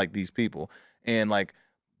 I'm gonna like these people. And like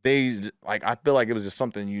I feel like it was just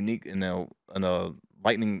something unique in a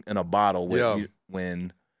lightning in a bottle with Yeah.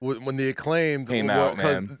 when when the Acclaimed Came out,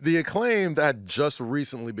 because man. the Acclaimed had just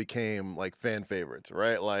recently became like fan favorites,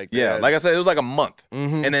 right? Like yeah, like I said, it was like a month.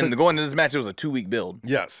 Mhm. And then So- going into this match, it was a 2-week build.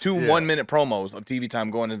 yes, 2 yeah. 1-minute promos of TV time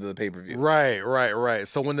going into the pay-per-view. Right.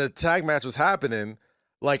 So when the tag match was happening,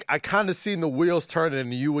 like I kind of seen the wheels turning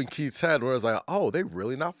in you and Keith's head, where it's like, oh, they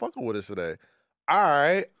really not fucking with us today. All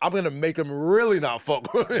right, I'm gonna make them really not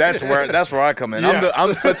fuck with me. That's where I come in.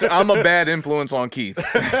 Yes. I'm a bad influence on Keith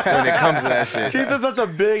when it comes to that shit. Keith is such a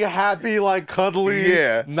big, happy, like cuddly,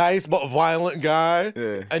 Yeah. nice but violent guy.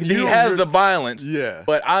 Yeah. And He has you're- the violence. Yeah.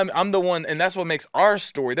 But I'm the one, and that's what makes our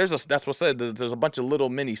story. That's what I said. There's a bunch of little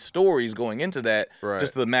mini stories going into that, Right.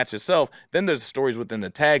 just the match itself. Then there's stories within the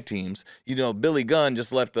tag teams. You know, Billy Gunn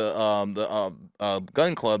just left the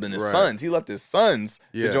Gun Club and his Right. sons. He left his sons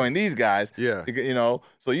Yeah. to join these guys. Yeah. You know,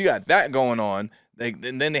 so you got that going on.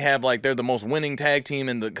 And then they have like they're the most winning tag team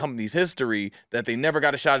in the company's history that they never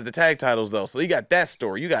got a shot at the tag titles though. So you got that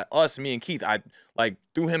story. You got us, me and Keith. I like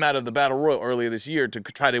threw him out of the Battle Royal earlier this year to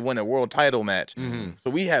try to win a world title match. So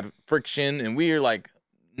we have friction and we're like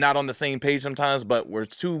not on the same page sometimes, but we're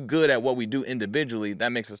too good at what we do individually.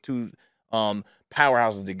 That makes us two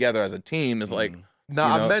powerhouses together as a team. Is like Now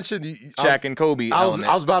you I know, mentioned Shaq and Kobe I was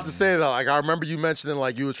element. about to say that. Like I remember you mentioning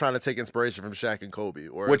like you were trying to take inspiration from Shaq and Kobe,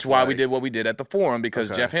 or Which it's why we like did what we did at the forum because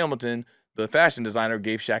Okay. Jeff Hamilton, the fashion designer,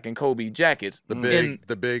 gave Shaq and Kobe jackets. the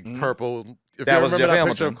big purple. If That you was remember Jeff that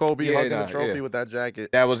picture of Hamilton. Kobe Yeah, hugging nah, the trophy yeah. with that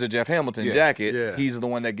jacket. That was a Jeff Hamilton Yeah, jacket. yeah. He's the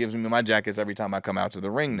one that gives me my jackets every time I come out to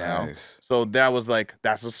the ring now. Nice. So that was like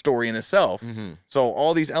that's a story in itself. Mm-hmm. So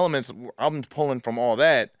all these elements, I'm pulling from all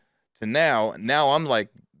that to now. Now I'm like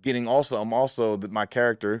getting also. I'm also my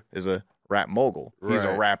character is a rap mogul. He's a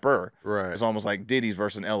Right. rapper. Right. It's almost like Diddy's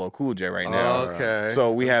versus LL Cool J right now. Okay.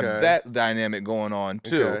 So we have okay. that dynamic going on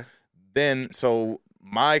too. Okay. Then so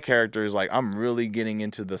my character is like I'm really getting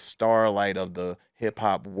into the starlight of the hip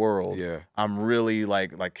hop world. Yeah. I'm really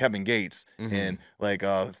like Kevin Gates Mhm. and like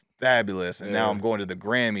Fabulous, and now Yeah. I'm going to the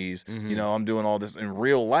Grammys. Mhm. You know, I'm doing all this in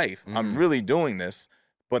real life. I'm Mhm. really doing this,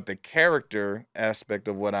 but the character aspect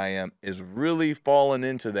of what I am is really falling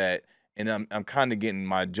into that, and I'm kind of getting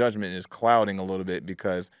my judgment is clouding a little bit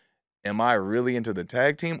because am I really into the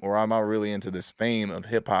tag team or am I really into this fame of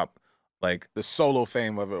hip hop? Like The solo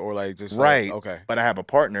fame of it, or like just right, Like, okay. But I have a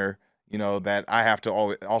partner, you know, that I have to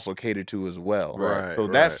also cater to as well. Right, So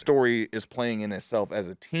right. that story is playing in itself as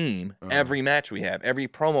a team. Uh-huh. Every match we have, every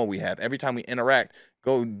promo we have, every time we interact,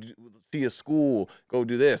 go see a school, go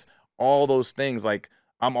do this, all those things. Like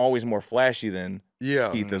I'm always more flashy than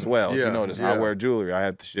Yeah. Keith as well. If Yeah, you notice, yeah. I wear jewelry. I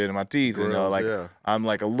have the shit in my teeth. You know, Grills, like yeah. I'm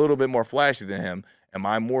like a little bit more flashy than him. Am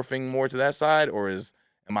I morphing more to that side, or is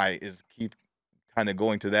Keith kind of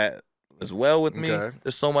going to that as well with me? Okay.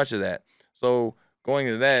 There's so much of that. So going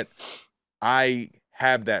to that, I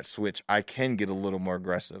have that switch. I can get a little more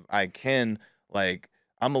aggressive. I can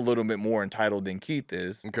I'm a little bit more entitled than Keith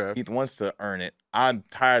is. Okay. Keith wants to earn it. I'm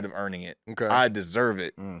tired of earning it. Okay. I deserve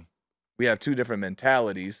it. Mm. We have two different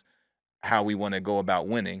mentalities, how we want to go about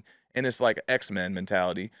winning. And it's like X-Men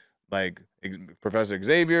mentality. Like Professor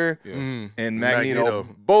Xavier Yeah. Mhm. and Magneto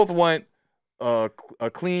both want a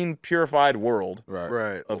clean, purified world. Right.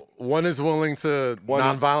 Right. Of- One is willing to One-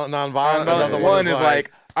 nonviolent. Another one is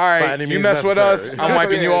like, all by right, any you means mess with us, necessary. I'm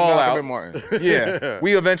wiping you all Malcolm out. Martin. Yeah,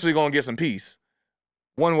 we eventually gonna get some peace,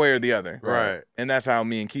 one way or the other. Right. And that's how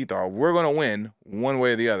me and Keith are. We're gonna win one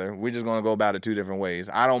way or the other. We're just gonna go about it two different ways.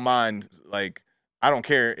 I don't mind. Like, I don't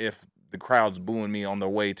care if the crowd's booing me on the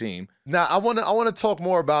away team. Now I want to talk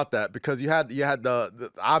more about that because you had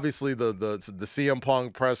the obviously the CM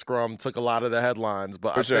Punk press scrum took a lot of the headlines,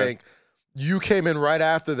 but I think you came in right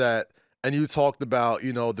after that and you talked about,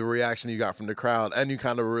 you know, the reaction you got from the crowd, and you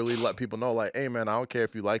kind of really let people know, like, hey man, I don't care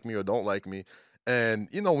if you like me or don't like me. And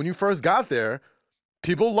you know, when you first got there,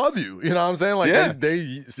 people love you. You know what I'm saying? Like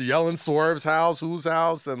they yelling Swerve's house, whose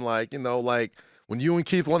house, and like, you know, like when you and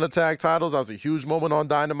Keith won the tag titles, that was a huge moment on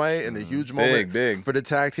Dynamite and a huge moment big for the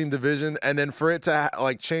tag team division. And then for it to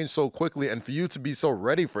like change so quickly, and for you to be so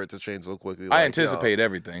ready for it to change so quickly. I anticipate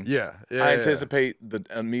everything. I anticipate the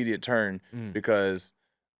immediate turn because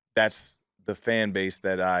that's the fan base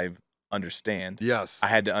that I understand. Yes. I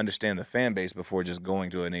had to understand the fan base before just going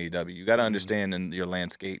to an AEW. You got to understand in your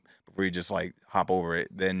landscape before you just like hop over it.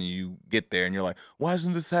 Then you get there and you're like, why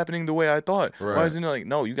isn't this happening the way I thought? Right. Why isn't it like,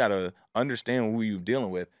 no, you got to understand who you're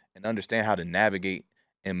dealing with and understand how to navigate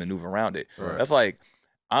and maneuver around it. Right. That's like,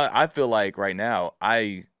 I feel like right now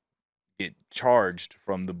I get charged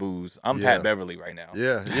from the booze. I'm Pat Beverly right now.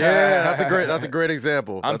 Yeah. That's a great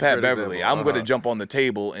example. I'm Pat Beverly. I'm going to jump on the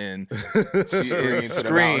table and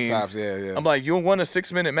scream. I'm like, you want a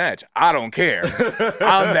 6-minute match? I don't care.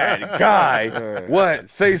 I'm that guy. What?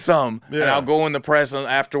 Say something. And I'll go in the press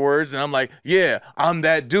afterwards and I'm like, yeah, I'm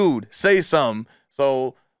that dude. Say something.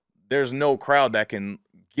 So there's no crowd that can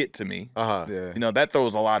get to me. You know, that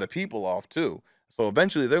throws a lot of people off too. So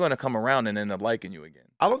eventually they're going to come around and end up liking you again.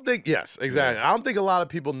 I don't think, yes, exactly. I don't think a lot of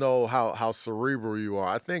people know how cerebral you are.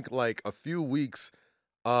 I think like a few weeks,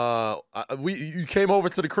 you came over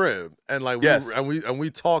to the crib and like we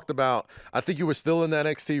talked about. I think you were still in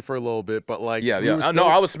NXT for a little bit, but like no,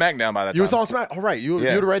 I was SmackDown by that time. You was on Smack. All right, you'd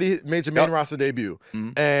already made your main roster debut,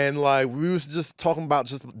 and like we was just talking about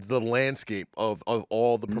just the landscape of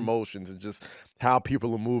all the promotions and just how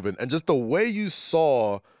people are moving and just the way you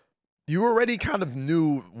saw. You already kind of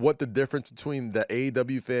knew what the difference between the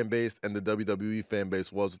AEW fan base and the WWE fan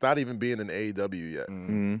base was without even being in AEW yet.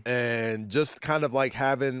 And just kind of like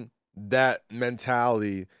having that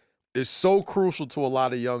mentality is so crucial to a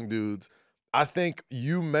lot of young dudes. I think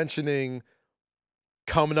you mentioning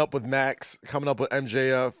coming up with Max, coming up with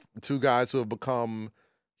MJF, two guys who have become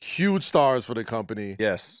huge stars for the company.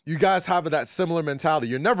 Yes. You guys have that similar mentality.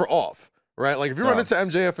 You're never off, right? Like if you run into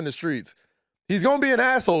MJF in the streets, he's gonna be an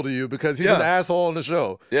asshole to you because he's an asshole on the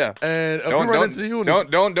show. Yeah, and if we run into you,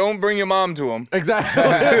 don't bring your mom to him. Exactly.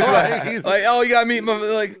 like, oh, you gotta meet my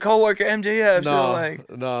like coworker MJF.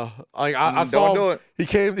 No. Like I saw him. He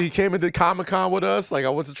came into Comic-Con with us. Like I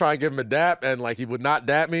went to try and give him a dap, and like he would not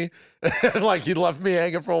dap me, and like he left me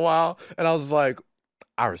hanging for a while. And I was just like,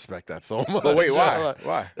 I respect that so much. But wait, why?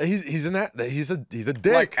 Why? He's in that. He's a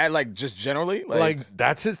dick. Like just generally. Like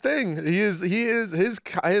that's his thing. His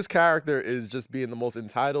character is just being the most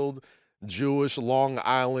entitled Jewish Long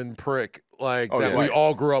Island prick. Like that we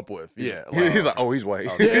all grew up with. Yeah. Like, he's like, oh, he's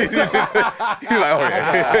white. He's like, oh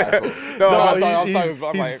yeah.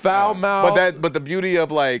 He's foul mouthed. But the beauty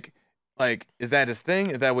of like, is that his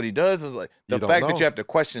thing? Is that what he does? Is like the fact that you have to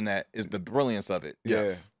question that is the brilliance of it.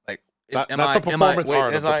 Yes. Like. That's the performance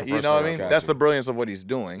art of the you know what I mean? That's the brilliance of what he's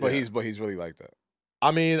doing. But he's really like that.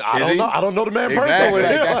 I mean, I don't know the man personally.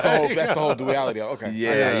 That's the whole duality. Okay.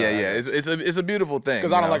 Yeah. It's a beautiful thing.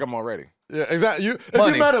 Because I don't like him already. Yeah, exactly. If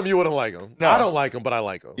you met him, you wouldn't like him. No. I don't like him, but I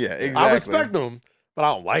like him. Yeah, exactly. I respect him, but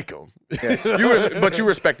I don't like him. Yeah. But you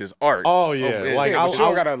respect his art. Oh yeah, like you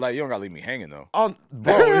don't gotta leave me hanging though. Bro,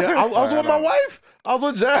 I was with my wife. I was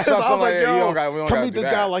with Jazz. I was like, yo, come meet this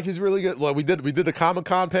guy. Like he's really good. Like we did the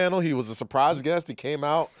Comic-Con panel. He was a surprise guest. He came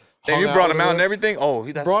out. And you brought him out and everything? Oh,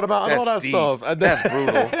 brought him out and all that stuff. And that's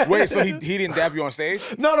brutal. Wait, so he didn't dab you on stage?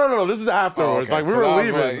 No. This is afterwards. Oh, okay. Like we were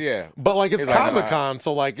leaving. Yeah. But like it's Comic-Con,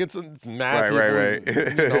 so like it's mad right.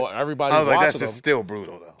 You know, everybody's I was like, watching that's just still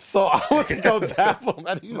brutal though. So I went to go tap him,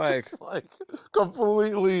 and he was just like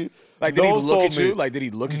completely. Like did he look at you? Like did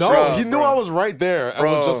he look at you? No, he knew I was right there, and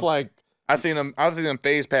was just like. I've seen him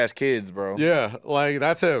phase past kids, bro. Yeah, like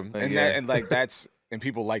that's him, and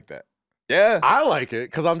people like that. Yeah, I like it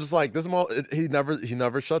because I'm just like this. He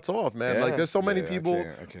never shuts off, man. Yeah. Like there's so many people.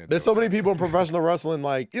 I can't there's so many people in professional wrestling,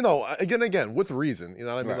 like you know, again with reason. You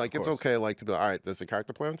know what I mean? Like it's okay, like to be like, all right, there's a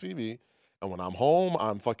character play on TV, and when I'm home,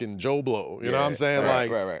 I'm fucking Joe Blow. You know what I'm saying?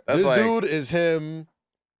 Right. This dude is him.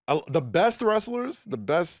 The best wrestlers, the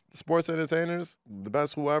best sports entertainers, the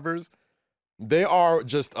best whoever's. They are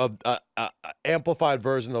just a amplified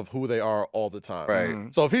version of who they are all the time.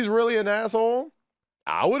 Right. So if he's really an asshole,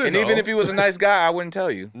 I wouldn't And know. even if he was a nice guy, I wouldn't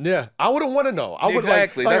tell you. Yeah, I wouldn't want to know. I would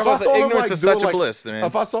Exactly. Like That's if I why saw him, ignorance like, is doing, such a like, bliss, man.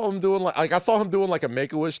 If I saw him doing I saw him doing like a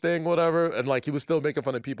Make-A-Wish thing, whatever, and like he was still making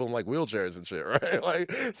fun of people in like wheelchairs and shit, right?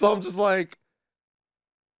 Like, so I'm just like,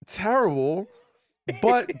 terrible.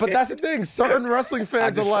 But that's the thing. Certain wrestling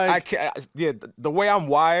fans are like, I can't. Yeah, the way I'm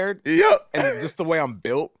wired Yep. and just the way I'm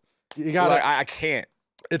built, you gotta. like, I can't.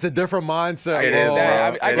 It's a different mindset. It bro. is, bro.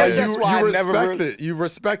 I It guess is. that's why I never respect really- it. You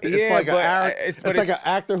respect it. Yeah, It's like but it's like an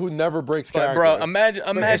actor who never breaks But character. bro, imagine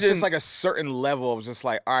But it's just like a certain level of just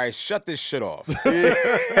like, all right, shut this shit off.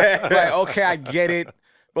 Like, okay, I get it,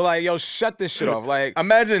 but like, yo, shut this shit off. Like,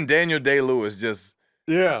 imagine Daniel Day-Lewis just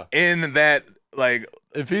yeah. in that, like,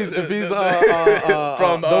 If he's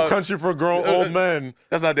from, No Country for Grown Old Men.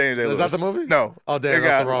 that's not Daniel Day-Lewis. Is that the movie? No. Oh, damn, It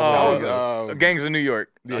that's the wrong that movie. was Gangs of New York.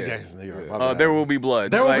 Gangs of New York. My bad. There Will Be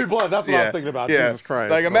Blood. There Will Like, Be Blood. That's what I was thinking about. Jesus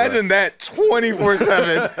Christ. Like, My imagine that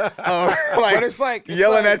 24/7, like, but it's like it's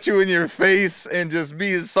yelling like, at you in your face and just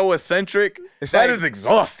be so eccentric. It's That like- is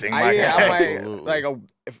exhausting, my Yeah, guy. I'm Absolutely.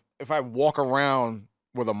 like if I walk around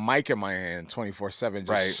with a mic in my hand 24/7, just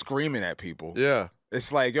Right. screaming at people, Yeah.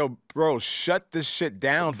 it's like, yo, bro, shut this shit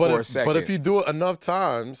down for a second. But if you do it enough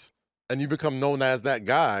times and you become known as that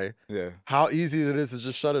guy, yeah. how easy it is to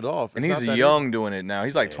just shut it off. And It's he's not that young doing it now.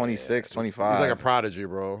 He's like 26, 25. He's like a prodigy,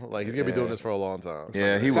 bro. Like he's gonna be doing Yeah. this for a long time.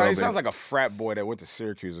 Yeah, he He will be. sounds like a frat boy that went to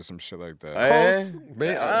Syracuse or some shit like that. Close.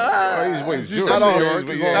 Man, he's he's Jewish. from not New off, York.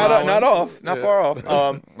 He's on not, Island. not off, not Yeah. far off.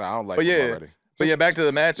 Nah, I don't like but him yeah, already. but yeah, back to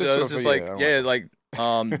the match. just It's for- just yeah, like I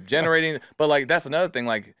don't like generating. But like that's another thing.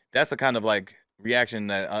 Like that's the kind of like reaction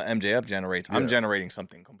that MJF generates. I'm Yeah. generating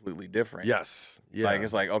something completely different. Yes. Yeah. Like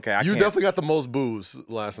it's like okay, I you can't, definitely got the most booze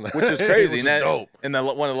last night, which is crazy. which and that, is dope. And then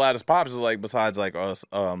one of the loudest pops is like besides like us.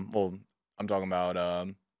 Well, I'm talking about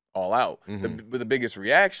All Out. The biggest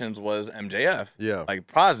reactions was MJF. Yeah. Like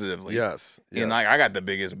positively. Yes. And like I got the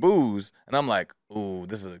biggest booze, and I'm like, ooh,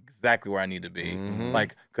 this is exactly where I need to be. Mhm.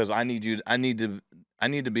 Like, because I need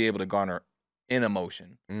to be able to garner in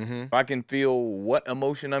emotion. Mm-hmm. If I can feel what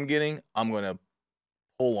emotion I'm getting, I'm gonna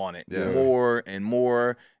pull on it Yeah. more and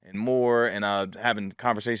more and more. And having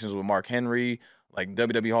conversations with Mark Henry, like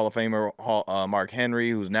WWE Hall of Famer Mark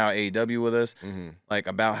Henry, who's now AEW with us, Mm-hmm. like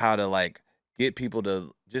about how to like get people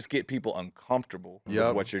uncomfortable Yep.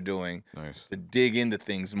 with what you're doing, Nice. to dig into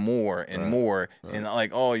things more and Right. more, Right. and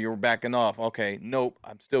like, oh, you're backing off. Okay, nope,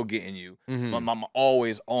 I'm still getting you. Mm-hmm. I'm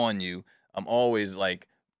always on you. I'm always like,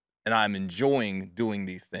 and I'm enjoying doing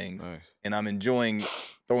these things, Nice. and I'm enjoying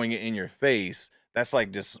throwing it in your face. That's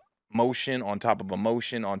like just motion on top of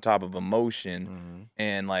emotion on top of emotion, Mhm.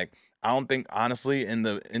 and like I don't think honestly in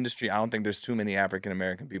the industry, I don't think there's too many African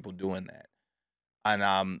American people doing that. And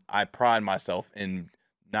I pride myself in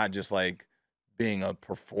not just like being a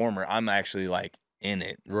performer. I'm actually like in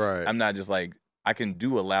it. Right. I'm not just like I can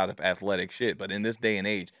do a lot of athletic shit, but in this day and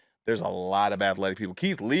age, there's a lot of athletic people.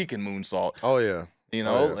 Keith Lee can moonsault. Oh yeah. You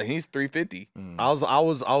know, Oh, yeah. like, he's 350. Mm. I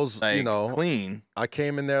was Like you know, clean. I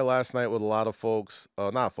came in there last night with a lot of folks,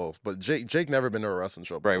 not folks, but Jake never been to a wrestling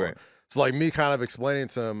show before. Right. So like me kind of explaining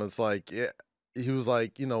to him, it's like, yeah, he was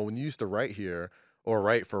like, you know, when you used to write here or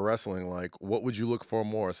write for wrestling, like what would you look for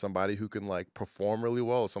more? Somebody who can like perform really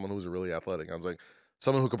well or someone who's really athletic? I was like,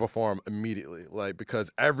 someone who could perform immediately, like because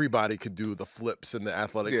everybody could do the flips and the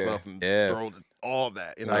athletic Yeah. stuff and Yeah. throw all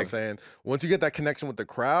that. You know what I'm Like- saying? Once you get that connection with the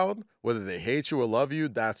crowd, whether they hate you or love you,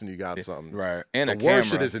 that's when you got something. Right. And The a worst camera.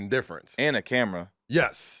 shit is indifference. And a camera.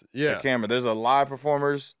 Yes. Yeah. A camera. There's a live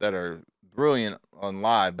performers that are brilliant on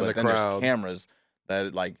live, the but then crowd. there's cameras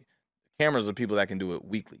that like cameras are people that can do it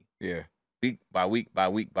weekly. Yeah. Week by week by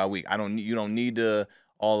week by week. You don't need to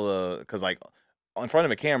because like in front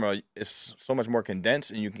of a camera it's so much more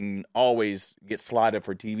condensed, and you can always get slotted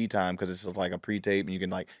for TV time because it's just like a pre-tape, and you can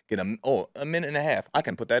like get a minute and a half. I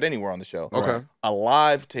can put that anywhere on the show. Okay. A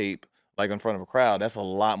live tape like in front of a crowd, that's a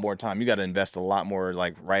lot more time. You got to invest a lot more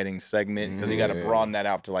like writing segment because you got to Yeah. broaden that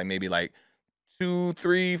out to like maybe like 2,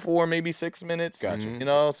 3, 4, maybe 6 minutes. Gotcha. You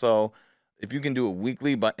know, so if you can do it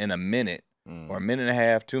weekly, but in a minute or a minute and a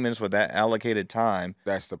half, 2 minutes with that allocated time,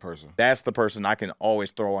 That's the person. that's the person I can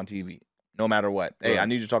always throw on TV, no matter what. Hey, I Right.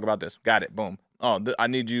 need you to talk about this. Got it. Boom. Oh, I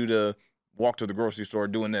need you to walk to the grocery store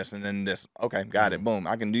doing this and then this. Okay, got it. Boom.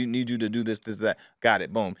 I can need you to do this, that. Got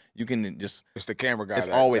it. Boom. You can just. It's the camera guy. It's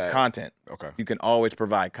that- always that- content. Okay. You can always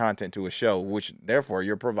provide content to a show, which therefore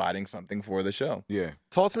you're providing something for the show. Yeah.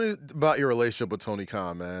 Talk to me about your relationship with Tony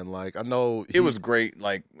Khan, man. Like I know It was great.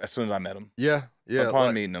 Like as soon as I met him, yeah. upon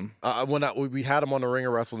like, meeting him. when we had him on the Ring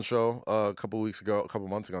of Wrestling show a couple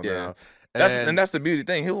months ago Yeah. now. And that's the beauty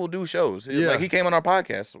thing. He will do shows. Yeah. Like he came on our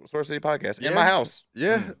podcast, Source City Podcast, in my Yeah. house.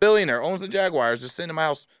 Yeah. Billionaire, owns the Jaguars, just sitting in my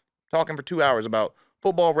house talking for 2 hours about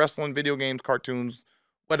football, wrestling, video games, cartoons,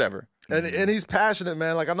 whatever. And he's passionate,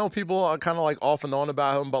 man. Like I know people are kind of like off and on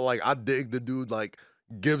about him, but like I dig the dude. Like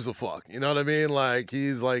gives a fuck. You know what I mean? Like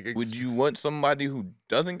he's like. Would you want somebody who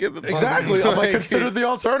doesn't give a fuck? Exactly. I'm like consider the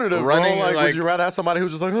alternative. Running, bro. Like, like- would you rather have somebody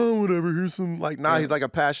who's just like, oh, whatever, here's some like. Nah, he's like a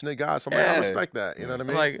passionate guy. So I'm like, I Yeah. respect that. You know what I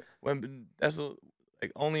mean? Like when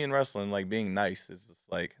like only in wrestling, like being nice is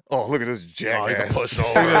just like, oh, look at this jackass. he's a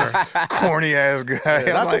pushover. Look at this corny ass guy.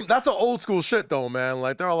 Yeah, Like, that's an old school shit though, man.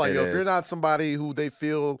 Like they're all like, It yo, if you're is. not somebody who they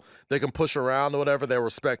feel they can push around or whatever, they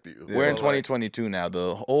respect you. we're in You know, like- 2022 now.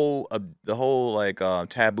 The whole like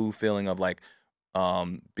taboo feeling of like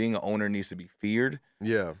being an owner needs to be feared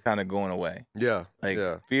Yeah, kind of going away. yeah, Like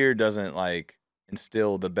yeah. fear doesn't like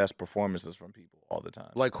instill the best performances from people all the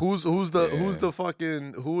time. Like who's the Yeah.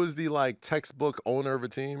 who is the like textbook owner of a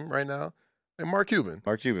team right now? Like Mark Cuban.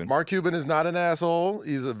 Mark Cuban. Mark Cuban is not an asshole.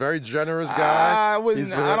 He's a very generous guy. I wouldn't. He's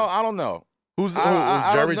been- I don't know. Who's the,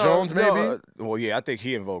 I Jerry don't know. Jones maybe? No, well, yeah, I think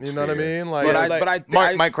he invokes. You know what I fear. mean? Like,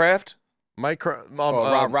 But Mike Kraft. Mike Kraft, Rob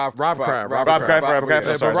Kraft, Rob Kraft. Yeah, I'm sorry, but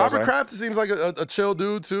Robert sorry. Kraft seems like a chill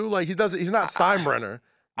dude too. Like he's not Steinbrenner.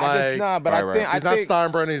 I just Like, nah, but right, I think he's I not think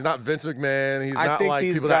Steinbrenner. He's not Vince McMahon. He's I not think like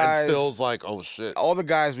these people that guys- instills like, oh shit. all the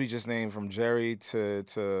guys we just named, from Jerry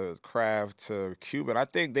to Kraft to Cuban, I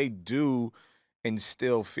think they do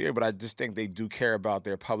instill fear, but I just think they do care about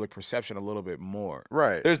their public perception a little bit more.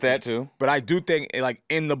 Right. There's that too. But I do think, like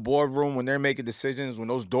in the boardroom, when they're making decisions, when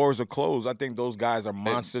those doors are closed, I think those guys are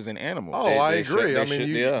monsters and animals. Oh, They- I they agree. should- I they mean, should,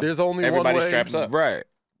 you, yeah. there's only Everybody one way. straps up. Right.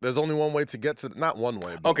 There's only one way to get to not one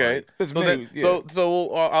way. But Okay. like- There's So many- then, yeah.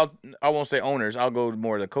 so I won't say owners. I'll go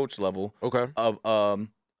more to coach level okay. of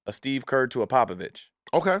a Steve Kerr to a Popovich.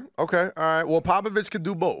 Okay. Okay. All right. Well, Popovich could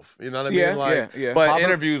do both. You know what I Yeah, mean? Like, yeah. But Pop-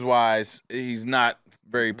 interviews wise, he's not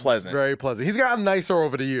very pleasant. very pleasant. He's gotten nicer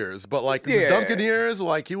over the years, but like the Yeah. Duncan years,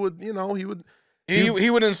 like he would. He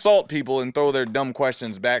would insult people and throw their dumb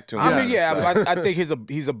questions back to him. I mean, Yes. yeah, I think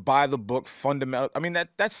he's a by the book fundamental. I mean,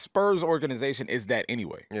 that Spurs organization is that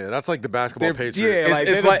anyway. Yeah, that's like the basketball They're, Patriots. yeah, like,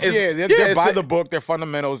 it's they're, like- the- it's- yeah, they're, yeah, they're it's by the- the book. They're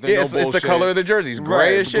fundamentals. They're Yeah, no it's the bullshit. color of the jerseys,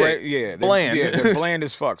 gray as shit. Yeah, they're, Bland. Yeah, they're bland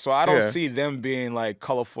as fuck. So I don't Yeah. see them being like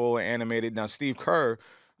colorful and animated. Now, Steve Kerr,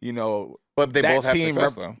 you know, But they that both have team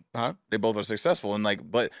success though. huh? They both are successful and like,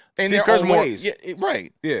 but In Steve their Kerr's own more, ways. Yeah,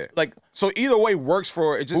 right. Yeah. Like, So either way works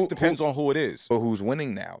for it. Just Who- depends on who it is. but who's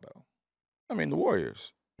winning now though? I mean, the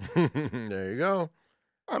Warriors. There you go.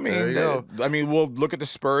 I There you go. mean, we'll look at the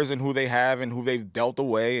Spurs and who they have and who they've dealt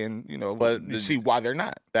away, and you know, But you see why they're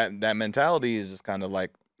not. That mentality is just kind of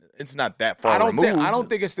like it's not that far removed. I don't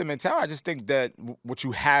think it's the mentality. I just think that what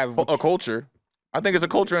you have. a culture. I think it's a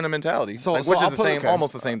culture and a mentality, So- like, so which I'll is the put- same, okay.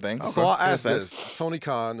 almost the same thing. So I'll in a ask sense. this: Tony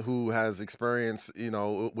Khan, who has experience, you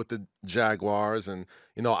know, with the Jaguars, and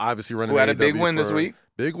you know, obviously running. Who had a AEW big win this for- week?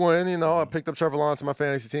 Big win, you know. I picked up Trevor Lawrence in my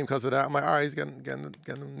fantasy team because of that. I'm like, all right, he's getting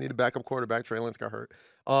need a backup quarterback. Trey Lance got hurt.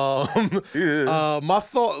 My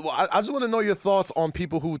thought. Well, I just want to know your thoughts on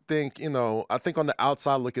people who think, you know, I think on the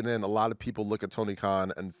outside looking in, a lot of people look at Tony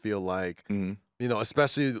Khan and feel like, Mhm. you know,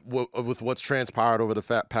 especially with what's transpired over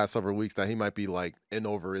the past several weeks, that he might be like in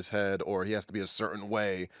over his head, or he has to be a certain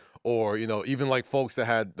way, or you know, even like folks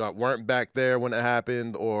that weren't back there when it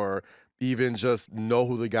happened, or even just know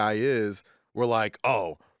who the guy is, were like,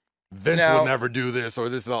 oh, Vince Now- would never do this, or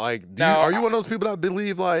this. Like, Now, are you one of those people that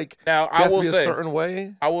believe like Now, he I has will to be say, a certain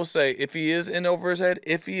way? I will say, if he is in over his head,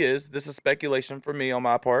 this is speculation for me on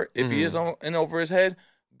my part. If he is in over his head,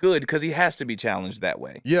 good, because he has to be challenged that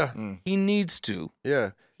way. Yeah, He needs to.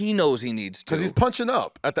 yeah. He knows he needs to. Because he's punching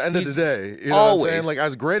up at the end of the He's day. You know what I'm saying? always- Like,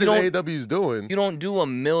 as great You as don't- AEW's doing. You don't do $1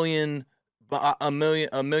 million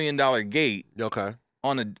gate Okay.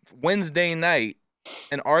 on a Wednesday night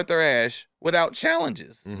in Arthur Ashe without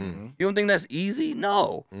challenges. Mm-hmm. You don't think that's easy?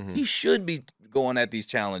 No. Mhm. He should be going at these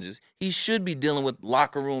challenges. He should be dealing with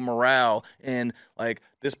locker room morale and like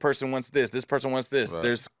this person wants this person wants this. Right.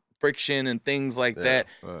 There's friction and things like Yeah, that.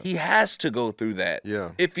 right. He has to go through that.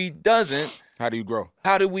 Yeah. If he doesn't, How do you grow?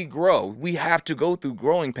 how do we grow? We have to go through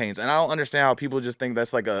growing pains. And I don't understand how people just think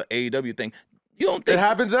that's like a AEW thing. You don't It think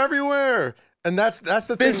happens everywhere. And that's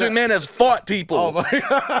the Vince thing. McMahon has fought people. Oh my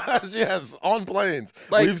gosh, yes, on planes.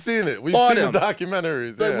 Like, We've seen it. We've fought seen him. the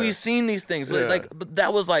documentaries. Like yeah. we've seen these things. Yeah. Like but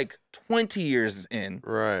that was like 20 years in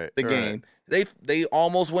right. the right. game. They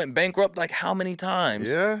almost went bankrupt like how many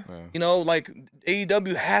times? Yeah. You know, like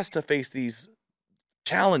AEW has to face these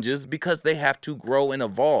challenges because they have to grow and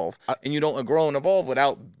evolve. And you don't grow and evolve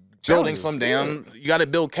without building Challenges, some damn you got to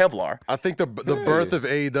build Kevlar. I think the birth of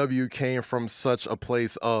AEW came from such a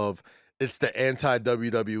place of it's the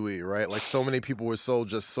anti-WWE, right? Like so many people were so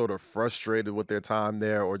just sort of frustrated with their time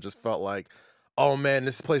there, or just felt like, oh man,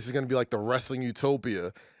 this place is gonna be like the wrestling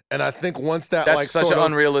utopia. And I think once that's like such sort an of,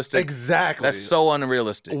 unrealistic. Exactly. That's so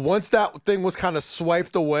unrealistic. Once that thing was kind of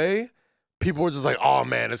swiped away, people were just like, oh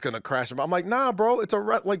man, it's gonna crash. I'm like, nah, bro, it's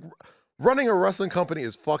like running a wrestling company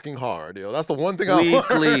is fucking hard. Yo, that's the one thing I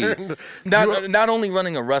learned. Not only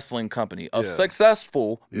running a wrestling company, a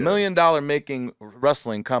successful $1 million making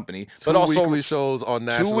wrestling company, but also weekly shows on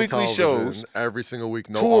national television shows every single week,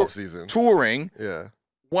 no off season, touring,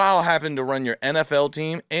 while having to run your NFL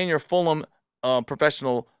team and your Fulham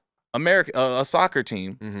professional American soccer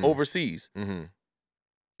team overseas. Mm-hmm.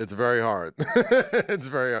 It's very hard. It's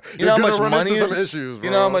very hard. You know how much money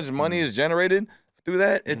how much money is generated through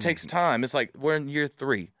that? It takes time. It's like we're in year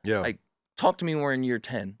 3. Yeah. Like, talk to me when we're in year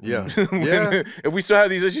 10. Yeah. If we still have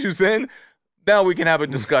these issues then, now we can have a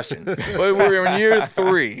discussion. But we're in year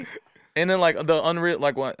 3. And then like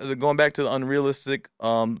going back to the unrealistic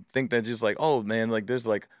think that just like, oh man, like there's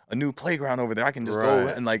like a new playground over there. I can just go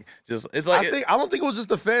and like just it's like I don't think it was just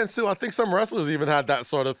the fans too. I think some wrestlers even had that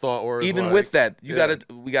sort of thought. Or even like, with that,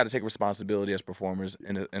 we gotta take responsibility as performers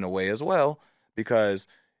in a way as well, because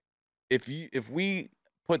if we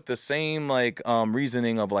put the same like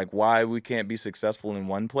reasoning of like why we can't be successful in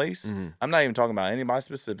one place, I'm not even talking about anybody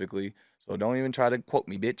specifically. So don't even try to quote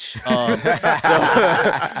me, bitch.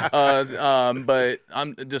 But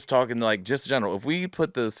I'm just talking like just general. If we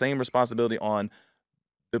put the same responsibility on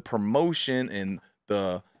the promotion and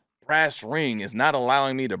the brass ring is not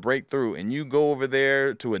allowing me to break through, and you go over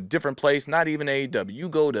there to a different place, not even AEW, you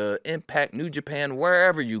go to Impact, New Japan,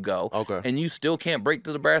 wherever you go, and you still can't break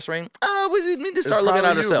through the brass ring, we need to start looking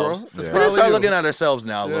at ourselves. We need to start looking at ourselves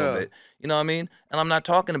now a little bit. You know what I mean? And I'm not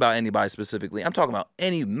talking about anybody specifically. I'm talking about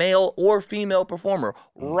any male or female performer,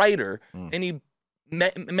 writer, any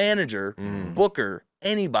manager, booker,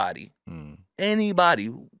 anybody. Anybody,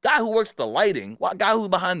 guy who works the lighting, guy who's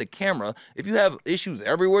behind the camera. If you have issues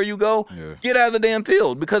everywhere you go, get out of the damn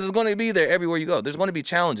field, because it's going to be there everywhere you go. There's going to be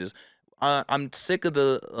challenges. I'm sick of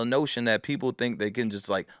the notion that people think they can just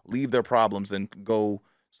like leave their problems and go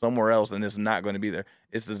somewhere else and it's not going to be there.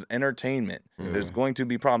 It's this entertainment. There's going to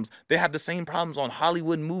be problems. They have the same problems on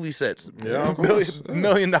Hollywood movie sets. Yeah, $1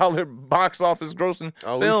 million box office grossing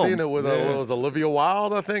films. We've seen it with was Olivia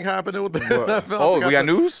Wilde, I think, happening with that film. Oh, we got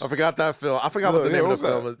news? I forgot that film. I forgot what the name of the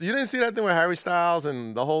film is. You didn't see that thing with Harry Styles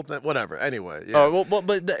and the whole thing? Whatever. Anyway. Yeah.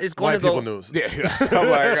 But it's going White to go. people news.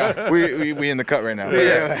 Yeah. we in the cut right now. But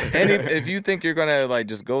and if you think you're gonna like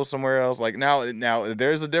just go somewhere else, like now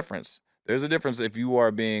there's a difference. There's a difference if you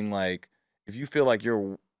are being like, if you feel like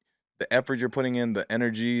the effort you're putting in, the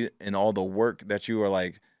energy and all the work that you are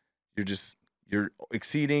like, you're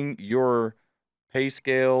exceeding your pay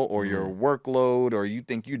scale or your workload, or you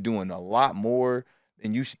think you're doing a lot more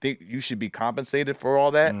and you should be compensated for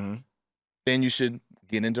all that, then you should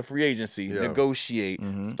get into free agency, negotiate,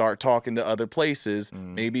 start talking to other places.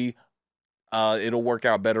 Maybe it'll work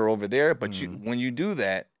out better over there. But when you do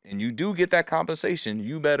that and you do get that compensation,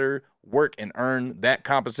 you better work and earn that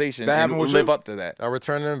compensation and live up to that. A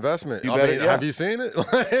return on investment. Have you seen it?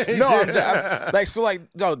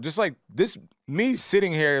 Just like this, me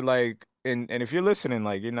sitting here like, and if you're listening,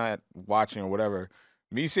 like you're not watching or whatever,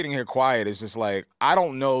 me sitting here quiet is just like, I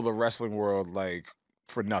don't know the wrestling world like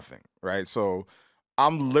for nothing, right? So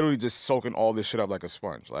I'm literally just soaking all this shit up like a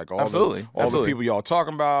sponge. Like all the people y'all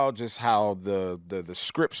talking about, just how the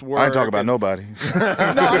scripts work. I ain't talking about nobody. No,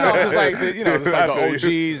 just like just like the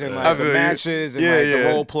OGs and like the matches and the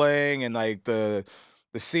role playing and like the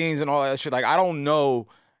scenes and all that shit. Like I don't know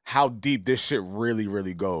how deep this shit really,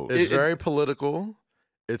 really goes. It's very political.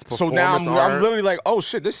 It's so now I'm literally like, oh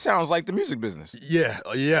shit, this sounds like the music business. Yeah.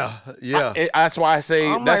 That's why I say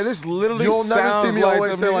this literally you'll sounds never see me like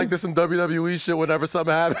always say like this in WWE shit whenever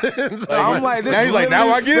something happens. I'm like, this now he's like, now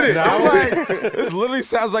I get it. I'm like, this literally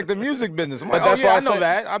sounds like the music business. I'm like, that's why I know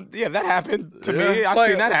that. That happened to me. I've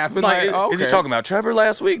seen that happen. Is he talking about Trevor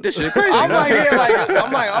last week? This shit crazy. I'm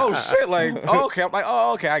like, oh shit, like, okay. I'm like,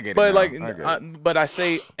 oh, okay, I get it. But but I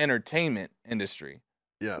say entertainment industry.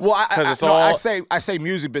 Yes. Well, I say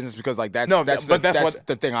music business because like that's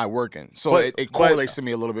the thing I work in. So it correlates to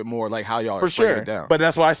me a little bit more like how y'all are breaking it down. But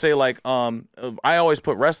that's why I say like I always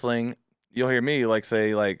put wrestling. You'll hear me like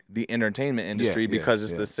say like the entertainment industry because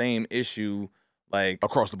it's the same issue like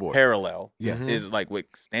across the board. Parallel. Is like with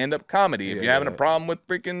stand-up comedy. If you're having a problem with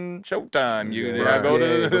freaking Showtime, you go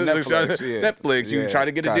to Netflix. You try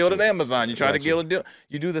to get a deal at Amazon. You try to get a deal.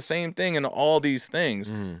 You do the same thing in all these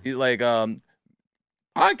things. You like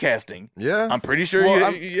podcasting. Yeah, I'm pretty sure.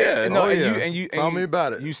 Tell me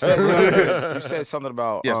about it. You said something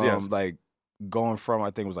about like going from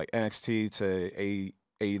I think it was like NXT to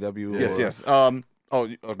AEW. Yes. Oh,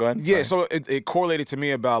 go ahead. Yeah, Sorry. so it correlated to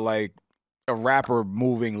me about like a rapper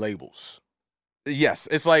moving labels. Yes,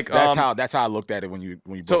 it's like That's how I looked at it when you So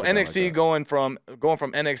broke it down like NXT that. going from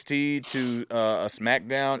NXT to a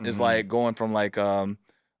SmackDown is like going from like what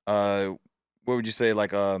would you say,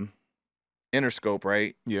 like Interscope,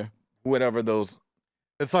 right? Yeah. Whatever those.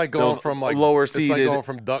 It's like going Those from like lower It's like seeded- going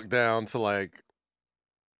from Duck Down to like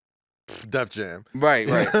Def Jam. Right.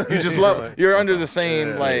 You just Yeah. love. You're under the same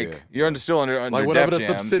yeah. You're still under Like whatever Def the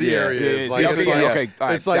Jam. subsidiary Yeah, is. yeah, Like, yeah, it's yeah, like, okay, all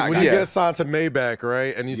right, it's like when got you it. get signed to Maybach,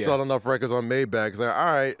 right? And you Yeah. sell enough records on Maybach, it's like, all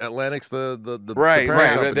right, Atlantic's the Right, parent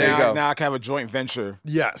right, company. there you go. Now I can have a joint venture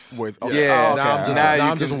Yes. with. Yeah. Yeah. Oh, Now okay. I'm just Now now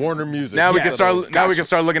you I'm just can- Warner Music. Now we Yeah. can start. Now we Gotcha. can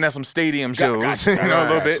start looking at some stadium shows. Gotcha. You know, a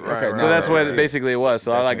little bit. Okay, So that's what right. basically it was.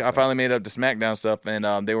 So That makes I finally made up the SmackDown stuff,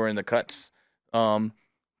 and they were in the cuts.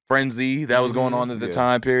 Frenzy that was going on at the Yeah.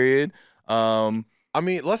 time period. I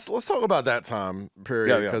mean, let's talk about that time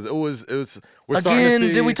period Yeah. because it was we're starting to Again,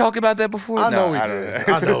 see, did we talk about that before? I know No, we don't did.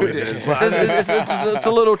 know. I know we did. But It's a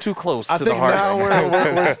little too close I to think the heart. now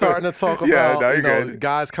we're starting to talk Yeah, about no, you you're know, good.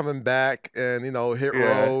 guys coming back and Hit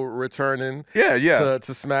Yeah. Row returning yeah.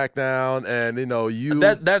 to SmackDown and you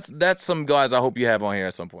That's some guys I hope you have on here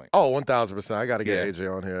at some point. Oh, 1,000%. I got to get Yeah. AJ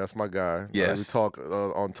on here. That's my guy. We Yes. talk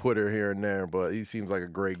on Twitter here and there, but he seems like a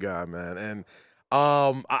great guy, man. And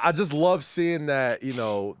I just love seeing that,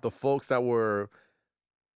 the folks that were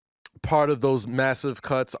part of those massive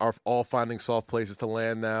cuts are all finding soft places to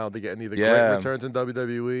land now. They're getting either great Yeah. returns in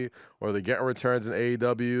WWE or they're getting returns in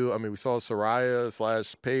AEW. I mean, we saw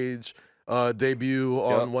Soraya/Paige debut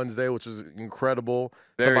on Wednesday, which was incredible.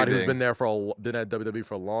 Very Somebody who's big. been there been at WWE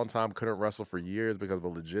for a long time, couldn't wrestle for years because of a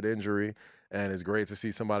legit injury. And it's great to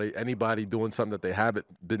see anybody doing something that they haven't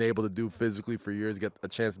been able to do physically for years, get a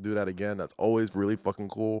chance to do that again. That's always really fucking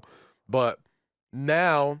cool. But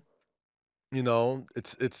now,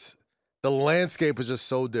 it's the landscape is just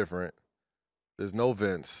so different. There's no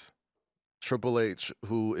Vince. Triple H,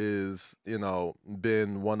 who is,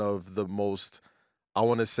 been one of the most, I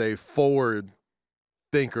want to say, forward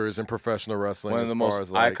thinkers in professional wrestling. One of as the far most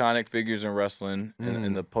as, like, iconic figures in wrestling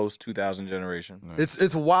in the post 2000 generation.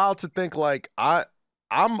 It's wild to think like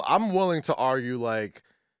I'm willing to argue like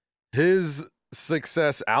his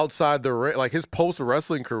success outside the ring, like his post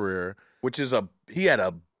wrestling career, Which is he had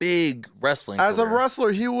a big wrestling as a career.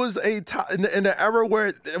 wrestler, he was in the era where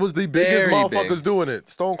it was the biggest Very motherfuckers big. doing it.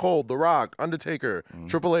 Stone Cold, The Rock, Undertaker,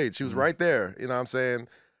 Triple H. He was right there. You know what I'm saying?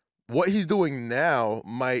 What he's doing now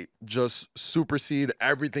might just supersede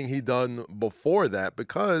everything he done before that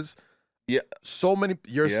because so many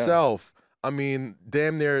yourself. I mean,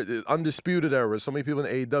 damn near undisputed era. So many people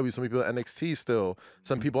in AEW, so many people in NXT still,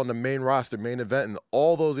 some people on the main roster, main event, and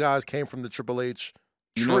all those guys came from the Triple H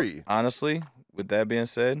tree. Honestly, with that being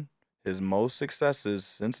said, his most successes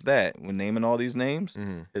since that, when naming all these names,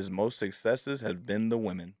 his most successes have been the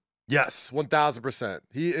women. Yes, 1,000%.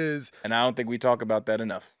 He is. And I don't think we talk about that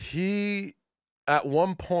enough. He, at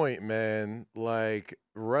one point, man, like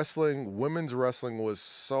women's wrestling was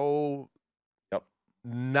so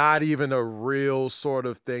not even a real sort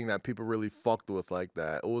of thing that people really fucked with like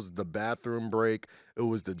that. It was the bathroom break. It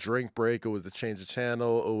was the drink break. It was the change of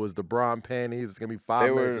channel. It was the bra and panties. It's going to be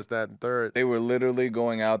 5 minutes, this, that, and third. They were literally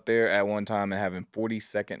going out there at one time and having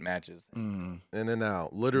 40-second matches. In and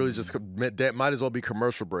out. Literally just that might as well be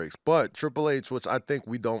commercial breaks. But Triple H, which I think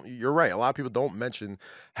you're right. A lot of people don't mention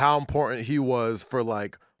how important he was for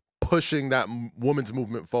like pushing that women's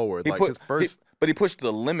movement forward. He pushed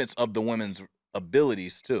the limits of the women's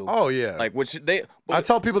abilities too. Oh yeah, like I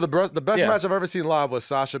tell people the best match I've ever seen live was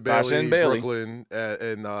Sasha and Bailey. Brooklyn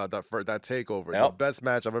in that takeover. The best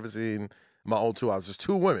match I've ever seen in my own 2 hours. Just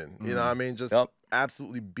two women. You know what I mean? Just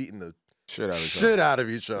absolutely beating the shit out of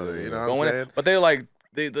each other. You know what I'm saying? But they like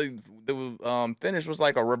the finish was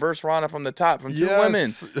like a reverse Rana from the top from two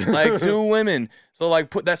women, like two women. So like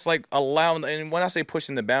that's like allowing. And when I say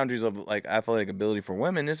pushing the boundaries of like athletic ability for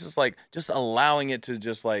women, it's just like just allowing it to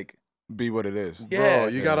just like be what it is. Yeah, bro,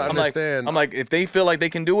 you gotta understand. I'm like, if they feel like they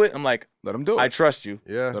can do it, I'm like, let them do it. I trust you.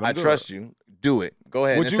 Yeah, I trust you. Do it. Go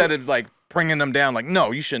ahead. Instead of like bringing them down, like,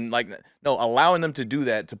 no, you shouldn't. Like, no, allowing them to do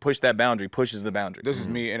that, to push that boundary, pushes the boundary. This is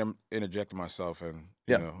me interjecting myself in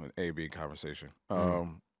an AB conversation.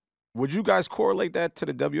 Would you guys correlate that to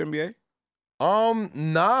the WNBA?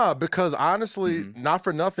 Nah, because honestly, not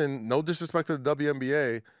for nothing, no disrespect to the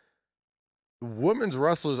WNBA, women's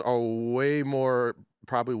wrestlers are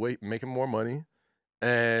probably making more money,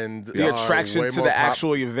 and the attraction to the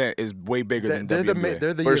actual event is way bigger than WNBA.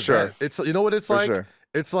 They're the for event. sure. It's what it's for like. Sure.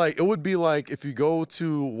 It's like it would be like if you go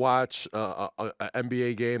to watch a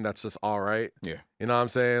NBA game that's just all right. Yeah. You know what I'm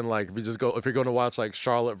saying? Like if you're going to watch like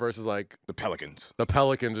Charlotte versus like The Pelicans. the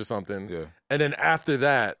Pelicans or something. Yeah. And then after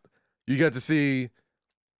that, you get to see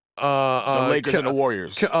The Lakers and the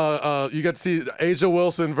Warriors. you get to see Asia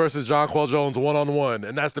Wilson versus Jonquel Jones 1-on-1,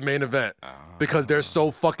 and that's the main event because they're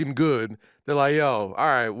so fucking good. They're like, yo, all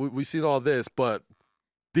right, we seen all this, but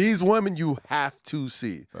these women you have to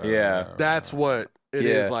see. Yeah. That's what it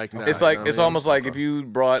Yeah. is like now. It's you like know what it's I mean? almost like if you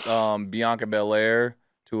brought Bianca Belair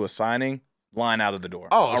to a signing, line out of the door.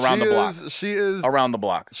 around the block. She is Around the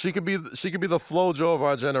block. She could be the FloJo of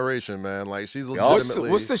our generation, man. Like she's legitimately.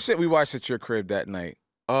 What's the shit we watched at your crib that night?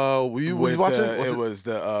 Were you watching? It was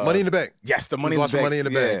the Money in the Bank. Yes, the Money We in was the watching Bank. Money in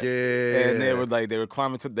the Bank. Yeah. And they were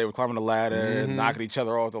climbing the ladder, knocking each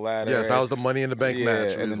other off the ladder. Yes, that was the Money in the Bank Yeah,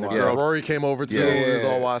 match. and then the watching. girl- Rory came over too. Yeah. We was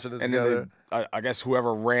all watching this and together. then I guess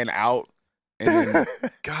whoever ran out. And then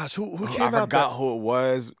Gosh, who came I out? forgot who it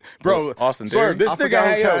was, bro. Austin Swerve, Theory? this I nigga forgot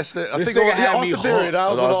had who yo, cashed it. I this think nigga it was had me Austin Theory. hooked. That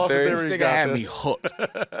was Was what Austin Austin Theory? Theory This nigga got had this. me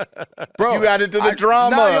hooked, bro. You added to the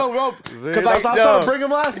drama. Nah, yo, bro. That's what I was trying to bring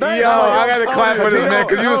him last night. Yo, I'm like, I got to I'm clap telling for you, this man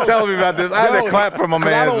because you was telling me about this. I had to clap for my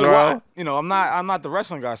man, bro. You know, I'm not the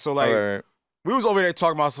wrestling guy. So like, Alright. we was over there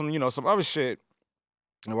talking about some other shit.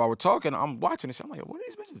 And while we're talking, I'm watching this shit. I'm like, what are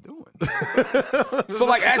these bitches doing? So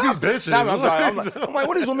like, as he's bitches. I'm like,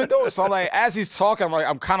 what are these women doing? So I'm like, as he's talking,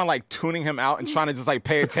 I'm kind of like tuning him out and trying to just like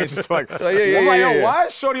pay attention to like, I'm like, yo, why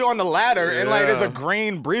is Shorty on the ladder and like there's a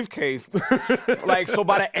green briefcase? Like, so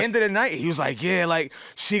by the end of the night, he was like, yeah, like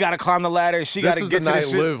she got to climb the ladder, she got This to is get the to night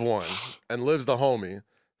this shit. Liv won, and Liv's the homie.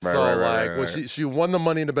 Right, So right, like right, when right. she won the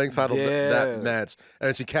Money in the Bank title Yeah. that match,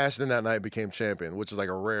 and she cashed in that night, and became champion, which is like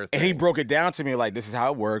a rare thing. And he broke it down to me like, this is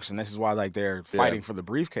how it works, and this is why like they're fighting for the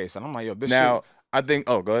briefcase. And I'm like, yo, this Now, shit. I think.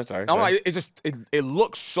 Oh, go ahead. Sorry. I'm sorry. like, it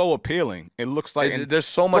looks so appealing. It looks like and, There's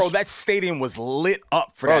so much. bro, that stadium was lit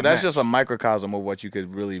up for Bro, that. that's match. just a microcosm of what you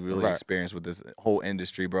could really Right. experience with this whole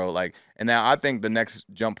industry, bro. Like, and now I think the next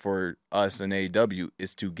jump for us in AEW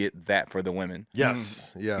is to get that for the women.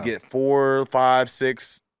 yes, yeah. To get 4, 5,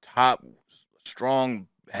 6 top, strong,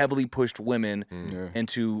 heavily pushed women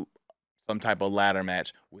into some type of ladder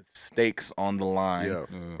match with stakes on the line. Yeah.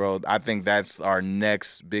 Bro, I think that's our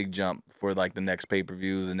next big jump for like the next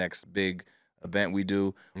pay-per-view, the next big event we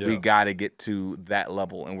do. We got to get to that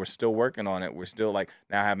level, and we're still working on it. We're still like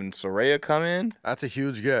now having Soraya come in. That's a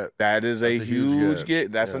huge get. That is a That's a huge huge get.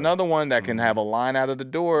 get. That's Yeah. another one that can have a line out of the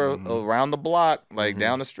door around the block, like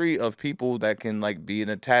down the street, of people that can like be an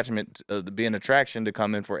attachment, be an attraction to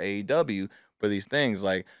come in for AEW for these things.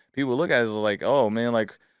 Like people look at it as like, oh man,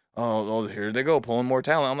 like oh here they go pulling more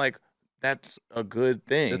talent. I'm like, that's a good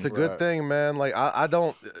thing. It's a good thing, man. Like I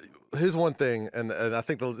don't. Here's one thing, and I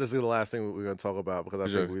think this is the last thing we're gonna talk about because I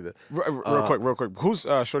Sure. think we did. real quick. Who's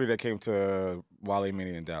Shorty that came to Wale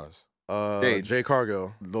Mania in Dallas? Jade. Jay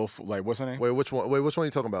Cargo. Like what's her name? Wait, which one? Wait, which one are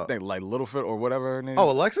you talking about? I think like Littlefoot or whatever her name.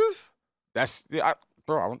 Oh, Alexis. that's yeah,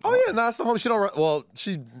 bro. Oh yeah, no, that's the homie. She don't. Well,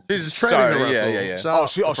 she's She's training started, to yeah, wrestle. yeah, yeah. Shout Oh, out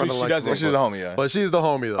she in front of does Alexis, it. Well, she's a homie, yeah. But she's the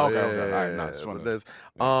homie though. Okay, Yeah, okay. yeah, All right, yeah, nah, yeah. just wanted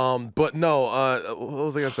But but no. What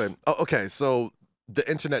was I gonna say? Oh, okay, so the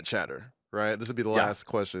internet chatter, right? This would be the last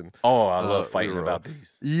question. Oh, I love fighting Hero. about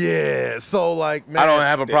these. Yeah. So like, man, I don't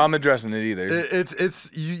have a problem addressing it either. It's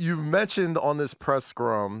you mentioned on this press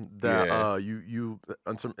scrum that Yeah. you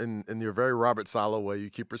in your very Robert Sala way you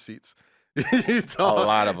keep receipts. A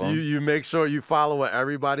lot of 'em. You make sure you follow what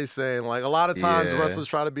everybody's saying. Like a lot of times Yeah. wrestlers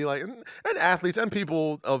try to be like and athletes and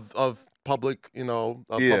people of public,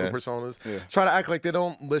 public personas try to act like they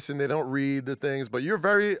don't listen, they don't read the things, but you're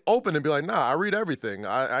very open and be like, nah, I read everything.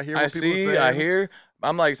 I hear what I people see, say. I hear.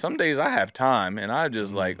 I'm like, some days I have time, and I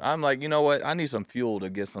just like, I'm like, you know what? I need some fuel to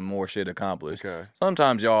get some more shit accomplished. Okay.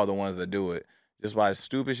 Sometimes y'all are the ones that do it, just by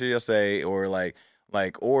stupid shit you'll say, or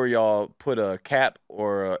or y'all put a cap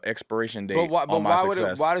or a expiration date on my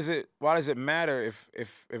success. Why does it matter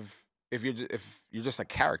if you're just a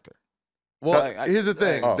character? Well, Like, here's the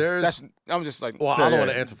thing. I'm just like, Well, I don't want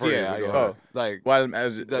to answer for you. yeah, but go yeah. ahead. Like, Why?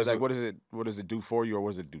 what does it do for you, or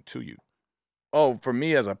what does it do to you? Oh, for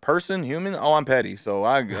me as a person, human, I'm petty. So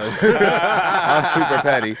I'm super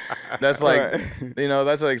petty. That's like,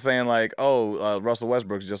 that's like saying like, oh, Russell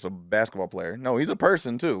Westbrook's just a basketball player. No, he's a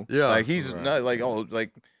person too. Yeah. Like he's not like, oh,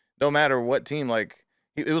 like no matter what team, like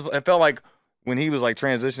it felt like when he was like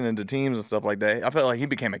transitioning to teams and stuff like that, I felt like he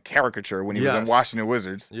became a caricature when he was in Yes. Washington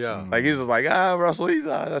Wizards. Yeah. Like he's just like, Russell, he's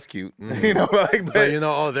that's cute. Mhm. You know, like, So,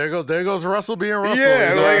 but, there goes Russell being Russell. yeah,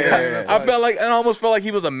 You know? like, It's I felt like, and I almost felt like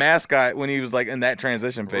he was a mascot when he was like in that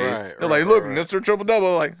transition phase. Right, They're like, right, look, right. Mr. Triple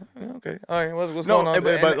Double, like, okay, all right, what's going on?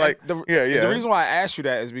 But like, the reason why I asked you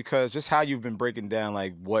that is because just how you've been breaking down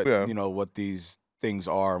like what what these things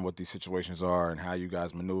are and what these situations are and how you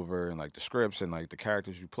guys maneuver and like the scripts and like the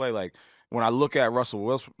characters you play. Like when I look at Russell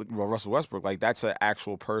Westbrook, like that's an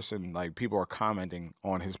actual person. Like people are commenting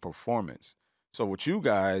on his performance. So with you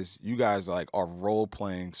guys like are role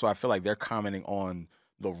playing. So I feel like they're commenting on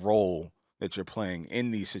the role that you're playing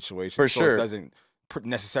in these situations. For so sure. it doesn't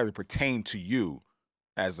necessarily pertain to you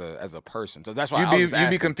as a person. So that's why you'd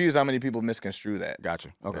be confused how many people misconstrue that.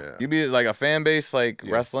 Gotcha. Okay. Yeah. You'd be like a fan base like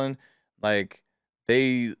wrestling, like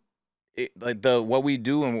what we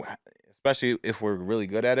do, and especially if we're really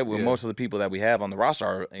good at it, where most of the people that we have on the roster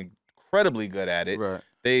are incredibly good at it. Right.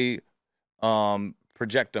 They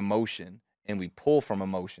project emotion, and we pull from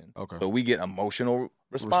emotion. Okay. So we get emotional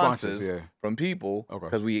responses from people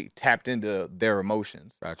because we tapped into their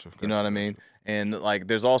emotions. Gotcha. You know what I mean? And like,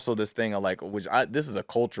 there's also this thing of like, this is a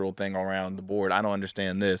cultural thing around the board. I don't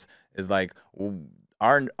understand this. Is like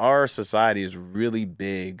our society is really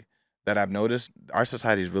big. That I've noticed, our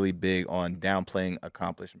society is really big on downplaying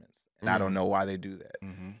accomplishments, and I don't know why they do that.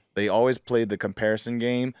 Mm-hmm. They always play the comparison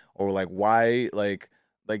game, or like why,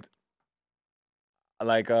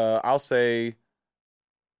 I'll say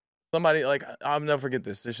somebody like I'll never forget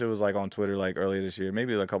this. This shit was like on Twitter like earlier this year,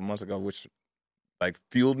 maybe like a couple months ago, which like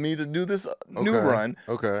fueled me to do this new run.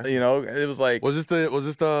 Okay. You know, it was like Was this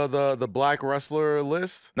the black wrestler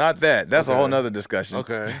list? not that. That's a Okay. whole nother discussion.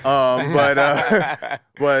 Okay. But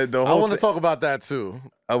the I whole want to talk about that too.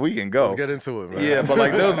 we can go. Let's get into it, man. Yeah, but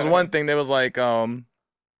like there was this one thing that was like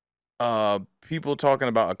people talking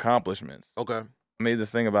about accomplishments. Okay. I made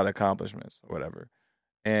this thing about accomplishments or whatever.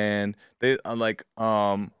 And they I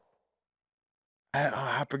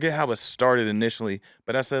forget how it started initially,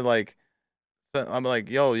 but I said like I'm like,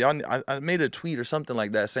 yo, y'all. I made a tweet or something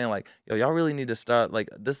like that saying like, yo, y'all really need to start like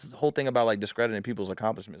this whole thing about like discrediting people's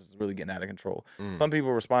accomplishments is really getting out of control. Some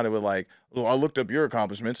people responded with like, well, I looked up your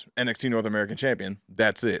accomplishments, NXT North American Champion.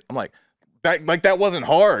 That's it. I'm like, that wasn't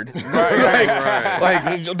hard. Right.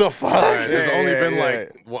 Like the fuck. Right. There's only been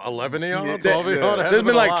like what, 11 of y'all, 12 of y'all. There's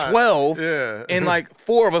been like 12, Yeah. and like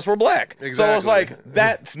 4 of us were black. So it's Exactly. like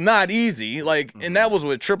that's not easy. Like, and that was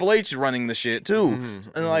with Triple H running the shit too,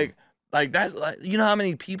 and like that's like, you know how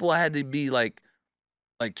many people I had to be like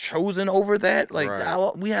chosen over that. Like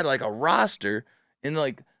Right. we had like a roster, and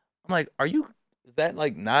like I'm like, is that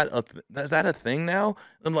like not is that a thing now?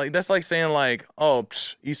 I'm like, that's like saying like, oh,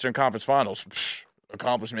 Eastern Conference Finals.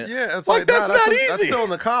 Accomplishment. Yeah, it's like that's nah, not that's easy. still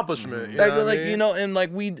an accomplishment. You Like, know what I like mean? you know, and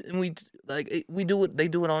like we do it. They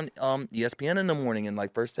do it on ESPN in the morning and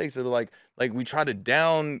like First Takes. So like we try to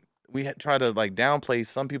downplay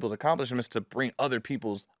some people's accomplishments to bring other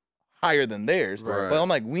people's higher than theirs. Right. But I'm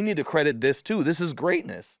like, we need to credit this too. This is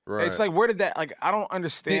greatness. Right. It's like, where did that, like, I don't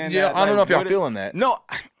understand Yeah, that. I don't know if y'all where did- feeling that. No,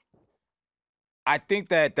 I think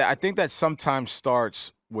that sometimes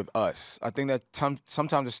starts with us. I think that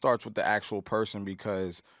sometimes it starts with the actual person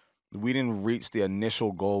because we didn't reach the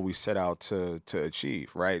initial goal we set out to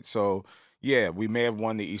achieve, right? So, yeah, we may have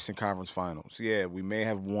won the Eastern Conference Finals. Yeah, we may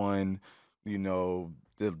have won,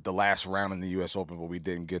 the last round in the U.S. Open, but we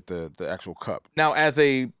didn't get the actual cup. Now, as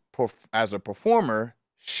a performer,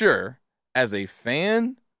 sure. As a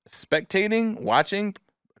fan, spectating, watching,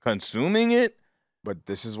 consuming it, But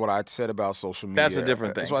this is what I said about social media. That's a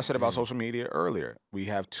different thing. That's what I said about social media earlier. We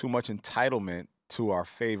have too much entitlement to our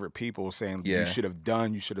favorite people saying, Yeah. you should have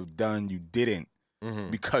done, you didn't.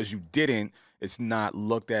 Because you didn't, it's not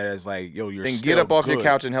looked at as like, yo, you're then still get up off your good.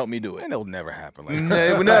 couch and help me do it. And it'll never happen like It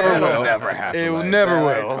that. never It'll will. never happen. It will like never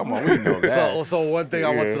that. will. Like, come on, we know that. So one thing I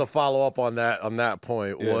wanted Yeah. to follow up on that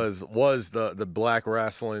point Yeah. was the black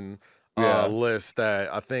wrestling Yeah. list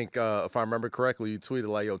that I think if I remember correctly, you tweeted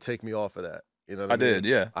like, "Yo, take me off of that." You know what I I mean? did,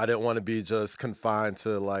 yeah. I didn't want to be just confined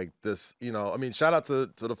to like this. I mean, shout out to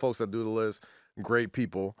the folks that do the list. Great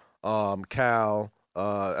people, Cal,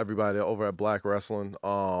 everybody over at Black Wrestling.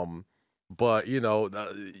 But you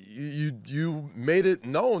made it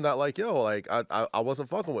known that like, yo, like I wasn't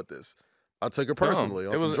fucking with this. I took it personally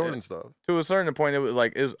on it some was- Jordan stuff. To a certain point,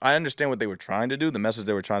 I understand what they were trying to do. The message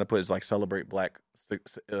they were trying to put is like celebrate black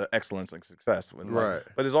excellence and success. Like, Right.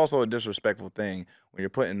 But it's also a disrespectful thing when you're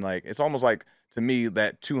putting like, it's almost like to me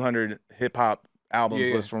that 200 hip hop albums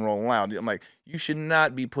Yeah. list from Rolling Loud. I'm like, you should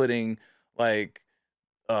not be putting like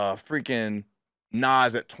freaking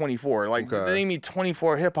Nas at 24. Like, Okay. name me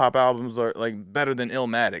 24 hip hop albums are like better than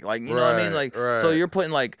Illmatic. Like, you know what I mean? Like, so you're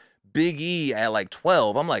putting like Big E at like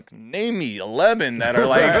 12. I'm like, name me 11 that are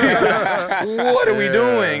like, what are we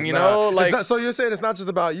doing? You know, like, so you're saying it's not just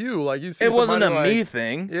about you. Like, you see, it wasn't a somebody, me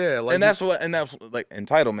thing. Yeah, like, and that's like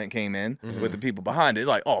entitlement came in with the people behind it.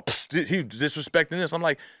 Like, oh, he disrespecting this. I'm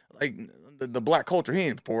like the black culture, he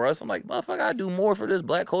ain't for us. I'm like, motherfucker, I do more for this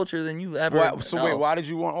black culture than you ever. Wait, why did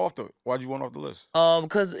you want off the list?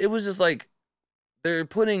 Because it was just like they're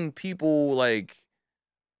putting people like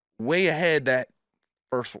way ahead that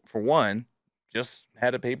for one just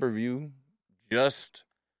had a pay-per-view, just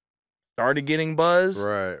started getting buzz.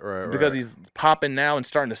 Right. Because he's popping now and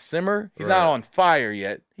starting to simmer. He's not on fire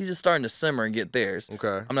yet. He's just starting to simmer and get theirs.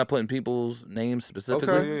 Okay. I'm not putting people's names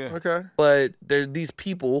specifically. Okay. But there's these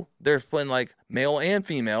people, they're putting like male and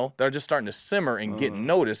female, they're just starting to simmer and get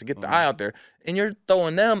noticed, get the eye out there. And you're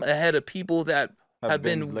throwing them ahead of people that have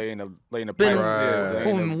been laying a been pipe.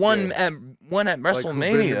 who won at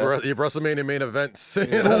WrestleMania. Like WrestleMania main events.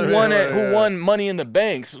 Who won Money in the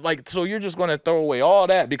Banks. Like, so you're just gonna throw away all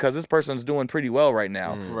that because this person's doing pretty well right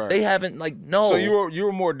now. Right. They haven't no. So you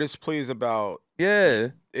were more displeased about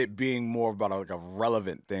it being more about like a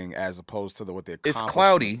relevant thing as opposed to what they're. It's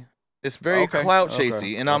cloudy. It's very clout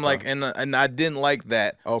chasey, and I'm like, and I didn't like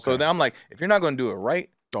that. So then I'm like, if you're not gonna do it right,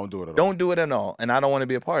 don't do it at all. Don't do it at all, and I don't want to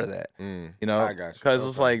be a part of that. You know, I got you. Because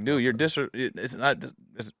it's like, dude,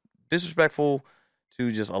 it's disrespectful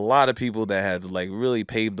to just a lot of people that have like really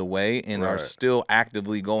paved the way and are still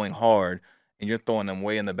actively going hard, and you're throwing them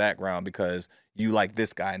way in the background because you like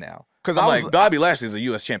this guy now. Because I'm like, Bobby Lashley is a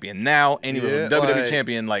U.S. champion now, and he was a WWE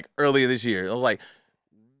champion like earlier this year. I was like,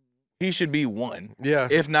 he should be one,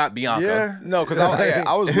 if not Bianca. Yeah, no, because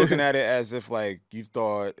I was looking at it as if like you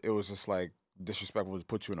thought it was just like disrespectful to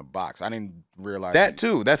put you in a box. I didn't realize that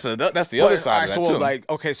too. That's the other side of that too. Like,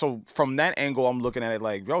 okay, so from that angle, I'm looking at it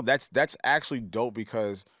like, yo, that's actually dope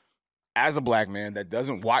because as a black man that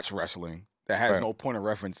doesn't watch wrestling, that has no point of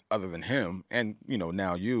reference other than him, and you know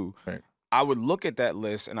now you, I would look at that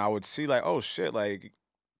list and I would see like, oh shit, like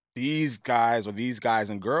these guys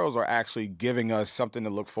and girls are actually giving us something to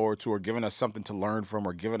look forward to, or giving us something to learn from,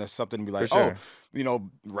 or giving us something to be like, oh, you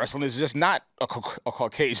know, wrestling is just not a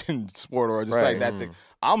Caucasian sport or just like that thing.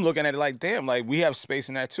 I'm looking at it like, damn, like we have space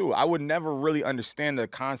in that too. I would never really understand the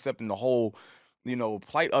concept and the whole, you know,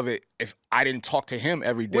 plight of it if I didn't talk to him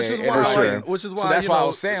every day. Which is why, so that's why I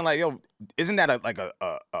was saying, like, yo, isn't that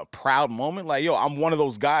a proud moment? Like, yo, I'm one of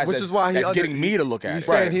those guys that's getting me to look at it. He's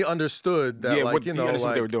saying he understood that, like, you know, like,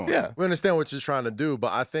 what they were doing. Yeah, we understand what you're trying to do,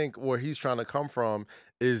 but I think where he's trying to come from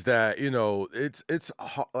is that, you know, it's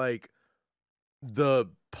like the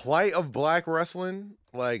plight of black wrestling,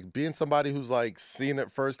 like being somebody who's like seen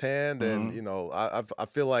it firsthand, and you know, I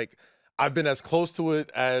feel like I've been as close to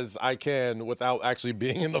it as I can without actually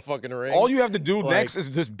being in the fucking ring. All you have to do next is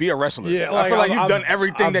just be a wrestler. Yeah, I feel like you've done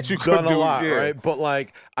everything that you could do. Right? But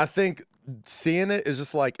like, I think seeing it is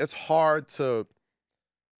just like, it's hard to.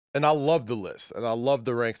 And I love the list, and I love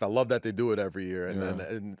the ranks, and I love that they do it every year,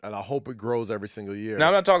 and I hope it grows every single year. Now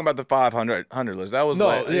I'm not talking about the 500 list. That was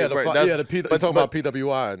about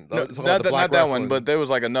PWI. Not that one, but there was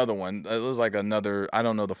like another one. It was like another. I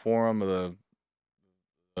don't know the forum or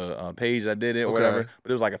the page that did it or whatever, but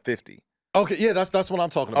it was like a 50. Okay, yeah, that's what I'm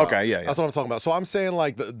talking about. Okay, yeah, that's what I'm talking about. So I'm saying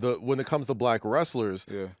like the when it comes to black wrestlers,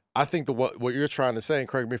 I think what you're trying to say, and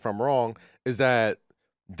correct me if I'm wrong, is that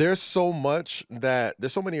there's so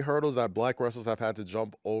many hurdles that black wrestlers have had to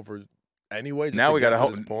jump over anyway. Just now we got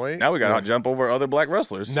to this point. Now we got to jump over other black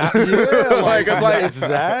wrestlers. Like it's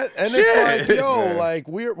that, and it's like, yo, like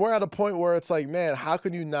we're at a point where it's like, man, how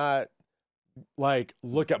can you not like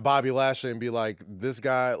look at Bobby Lashley and be like, this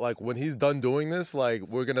guy, like when he's done doing this, like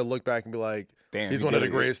we're gonna look back and be like, damn, he's one of the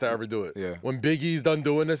greatest to ever do it. Yeah. When Big E's done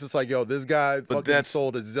doing this, it's like, yo, this guy fucking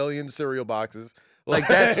sold a zillion cereal boxes. Like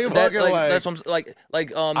that's that's what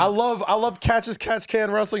I'm I love catch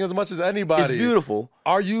can wrestling as much as anybody. It's beautiful.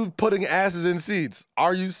 Are you putting asses in seats?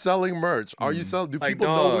 Are you selling merch? Are you selling? Do people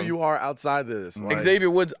know who you are outside this? Like,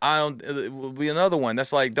 Xavier Woods will be another one.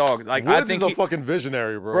 That's like, dog. Like Woods I think is a fucking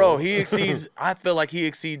visionary, bro. Bro, he exceeds. I feel like he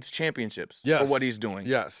exceeds championships for what he's doing.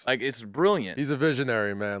 Yes, like it's brilliant. He's a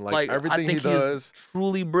visionary, man. Like everything he does, he's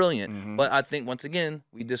truly brilliant. Mm-hmm. But I think once again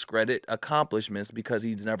we discredit accomplishments because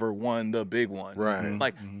he's never won the big one. Right.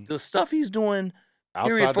 Like the stuff he's doing,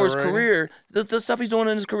 period, for his career, the stuff he's doing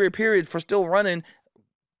in his career, period, for still running,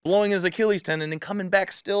 blowing his Achilles tendon and coming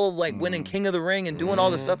back still like winning King of the Ring and doing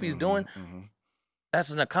all the stuff he's doing. That's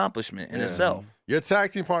an accomplishment in itself. Your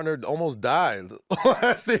tag team partner almost died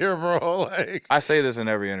last year, bro. Like I say this in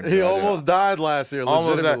every interview. he almost died last year,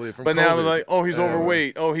 legitimately. From but now I'm COVID. like, oh, he's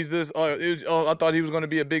overweight. Oh, he's this. I thought he was going to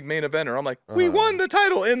be a big main eventer. I'm like, we won the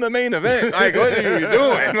title in the main event. Like, what are you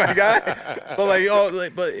doing, my guy? But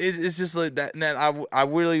like, but it's just like that. And I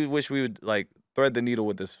really wish we would like thread the needle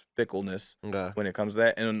with this fickleness when it comes to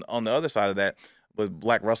that. And on the other side of that, with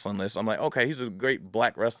black wrestling list, I'm like, okay, he's a great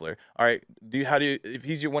black wrestler. All right, if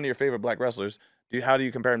he's one of your favorite black wrestlers, how do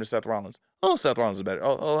you compare him to Seth Rollins? Oh, Seth Rollins is better.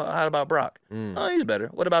 Oh, how about Brock? Oh, he's better.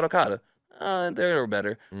 What about Okada? They're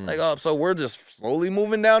better. Like, so we're just slowly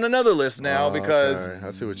moving down another list now because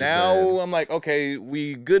I see what you're now saying. I'm like, okay,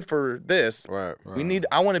 we good for this. Right.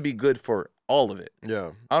 I want to be good for all of it.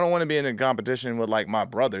 Yeah. I don't want to be in a competition with like my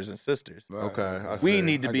brothers and sisters. Okay. I We see.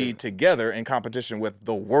 need to be together in competition with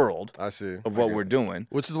the world I see. of what we're doing.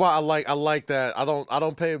 Which is why I like that. I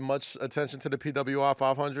don't pay much attention to the PWR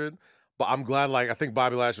 500, but I'm glad. Like I think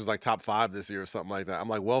Bobby Lashley was like top 5 this year or something like that. I'm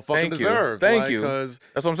like, well, fucking deserved. Thank like, you. 'cause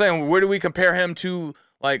That's what I'm saying. Where do we compare him to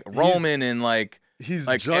like Roman and like he's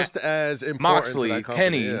like just as important Moxley, to that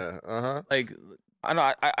company. Kenny. Yeah. like I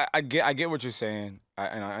know. I get what you're saying,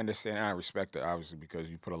 and I understand. And I respect it, obviously, because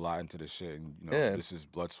you put a lot into this shit, and this is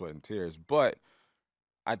blood, sweat, and tears. But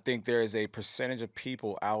I think there is a percentage of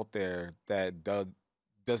people out there that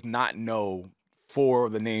does not know 4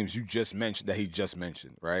 of the names you just mentioned that he just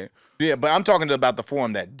mentioned, right? Yeah, but I'm talking about the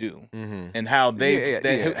forum that do and how they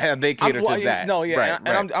how they cater to that. No, yeah, right,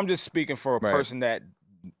 and I'm just speaking for a person that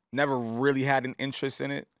never really had an interest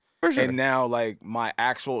in it. For sure. And now, like, my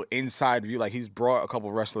actual inside view, like, he's brought a couple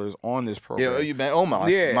of wrestlers on this program. Yeah, you been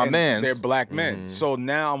Omos, my man. They're black men. So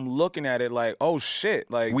now I'm looking at it like, oh,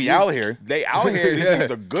 shit. Like, We out here. They out here. These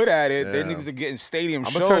niggas are good at it. They niggas are getting stadium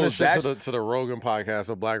I'm shows. gonna turn this shit to the Rogan podcast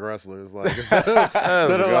of black wrestlers. Like instead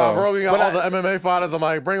of Rogan got all the MMA fighters, I'm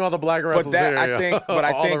like, bring all the black wrestlers here. I think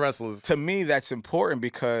all the wrestlers. To me, that's important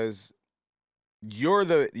because you're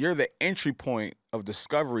the entry point of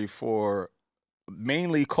discovery for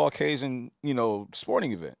mainly Caucasian,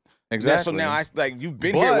 sporting event. Exactly. So now you've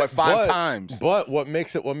been here 5 times. But what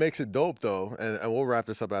makes it dope though, and we'll wrap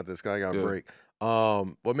this up after this, 'cause I got a break.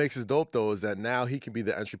 What makes it dope though is that now he can be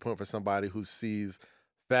the entry point for somebody who sees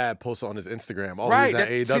Fab post on his Instagram. Oh, right.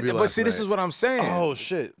 He's at AEW last this is what I'm saying. Oh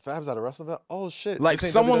shit, Fab's at a wrestling event. Oh shit, like this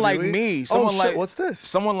ain't someone WWE? like me, what's this?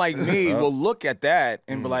 Someone like me will look at that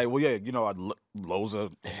and be like, well, yeah, Lowe's a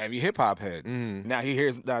heavy hip hop head. Now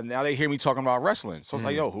now they hear me talking about wrestling. So it's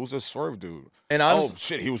like, yo, who's this Swerve dude? And oh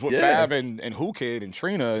shit, he was with Fab and Who Kid and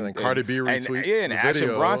Trina and Cardi B retweets and the Action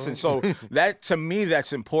video. Bronson. So that to me,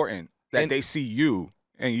 that's important that they see you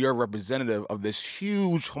and you're a representative of this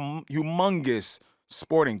huge, humongous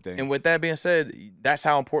sporting thing. And with that being said, that's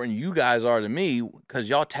how important you guys are to me because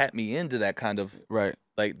y'all tap me into that kind of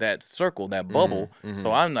like that circle, that bubble. So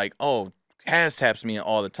I'm like, oh, Kaz taps me in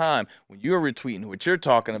all the time when you're retweeting what you're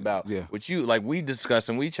talking about, what you like. We discuss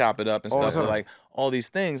and we chop it up and stuff. Like all these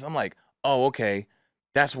things, I'm like, oh, okay,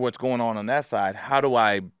 that's what's going on that side. How do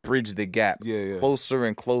I bridge the gap closer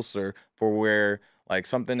and closer for where like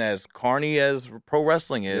something as carny as pro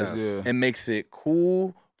wrestling is, and makes it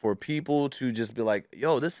cool for people to just be like,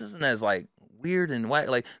 yo, this isn't as like weird and whack.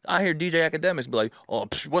 Like I hear DJ Academics be like, oh,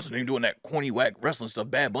 what's his name doing that corny whack wrestling stuff?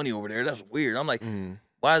 Bad Bunny over there, that's weird. I'm like,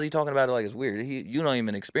 why is he talking about it like it's weird? You don't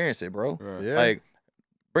even experience it, bro. Right. Yeah. Like,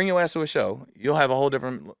 bring your ass to a show. You'll have a whole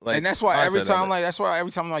different like. And that's why mindset every of time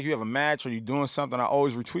it. like you have a match or you're doing something, I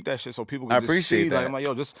always retweet that shit so people can I just appreciate see. that. Like I'm like,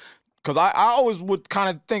 yo, just because I always would kind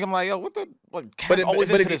of think I'm like, yo, what the Cat's always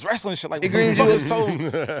into this wrestling shit. Like, what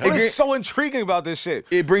is so intriguing about this shit?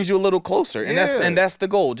 It brings you a little closer, and that's the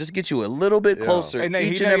goal. Just get you a little bit closer And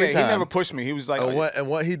each and every time. He never pushed me. He was like, and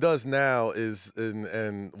what he does now is,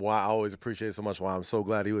 and why I always appreciate it so much, why I'm so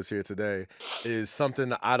glad he was here today, is something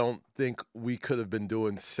that I don't think we could have been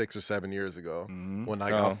doing 6 or 7 years ago when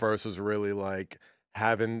I first was really like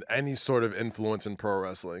having any sort of influence in pro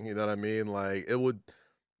wrestling. You know what I mean? Like it would.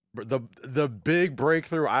 The big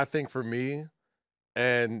breakthrough I think for me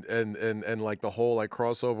and like the whole like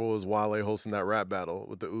crossover was Wale hosting that rap battle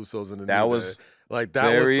with the Usos and the that New was Day. Like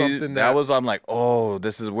that was something that was I'm like, oh,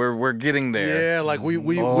 this is where we're getting there. Yeah, like we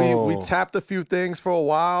tapped a few things for a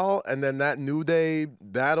while, and then that New Day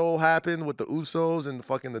battle happened with the Usos and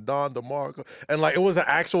the Don DeMarco, and like it was an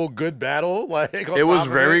actual good battle. Like it was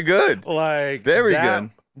very good. Like very good.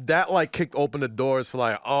 That like kicked open the doors for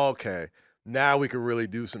like, oh, okay. Now we can really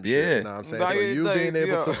do some shit. You know what I'm saying? So you being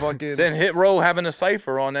able to fucking then Hit Row having a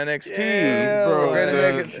cipher on NXT,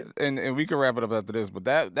 bro. And we can wrap it up after this. But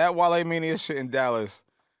that Wale Mania shit in Dallas,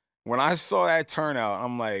 when I saw that turnout,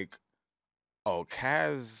 I'm like, oh,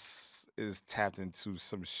 Kaz is tapped into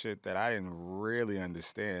some shit that I didn't really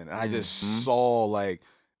understand. And I just saw like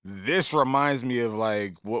this reminds me of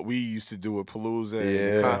like what we used to do with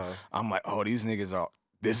Palooza. Yeah. I'm like, oh, these niggas are.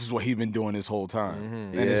 This is what he's been doing this whole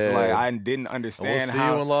time, and it's like I didn't understand we'll see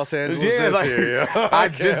how. you in Los Angeles Yeah, this like, year. I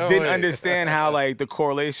just didn't understand how like the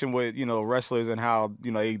correlation with wrestlers and how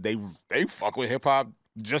they fuck with hip hop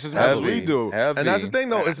just as much as we do. And that's the thing,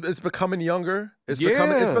 though. It's becoming younger. It's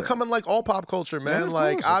becoming like all pop culture, man. Yeah, of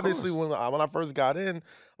like course, of obviously when I first got in,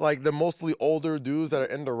 like they're mostly older dudes that are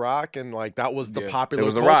into rock, and like that was the popular It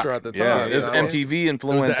was the culture rock at the Yeah, time. there's you know? MTV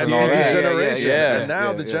influence There's the and all MTV that. generation. Yeah. And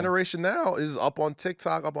now the yeah. generation now is up on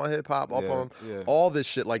TikTok, up on hip hop, up on yeah. all this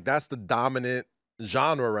shit. Like that's the dominant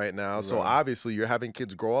genre right now. So Right. obviously you're having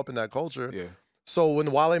kids grow up in that culture. Yeah. So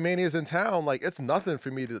when Wale Mania is in town, like it's nothing for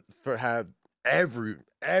me to have every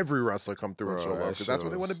wrestler come through and Bro, show that love because that's shit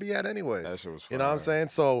where they want to was- be at anyway. That shit was You know what I'm fire. saying?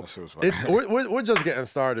 So That shit was fire. it's we're just getting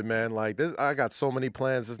started, man. Like this, I got so many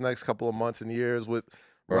plans this next couple of months and years with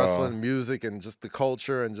wrestling, music, and just the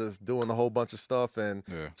culture, and just doing a whole bunch of stuff. And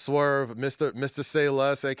Yeah. Swerve, Mr. Say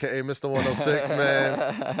Less, aka Mr. 106,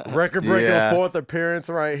 man, record-breaking Yeah. 4th appearance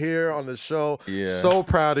right here on the show. Yeah. So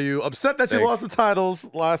proud of you. Upset that you Thanks. lost the titles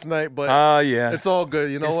last night, but Yeah. it's all good.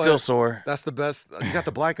 You know It's what? still sore. That's the best. You got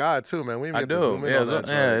the black eye too, man. We didn't I get to do. zoom in Yeah, on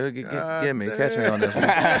that joint. get me. God Catch me on this one.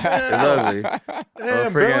 damn. It's ugly.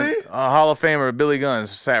 Damn, Billy. Hall of Famer Billy Gunn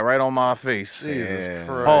sat right on my face. Jesus Yeah.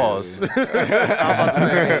 Christ. Pause. I'm about to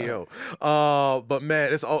say, hey, yo. But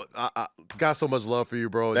man, it's all I got so much love for you,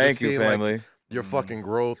 bro. Thank Just you, seeing, like, family. your fucking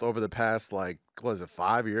growth over the past, like, what is it,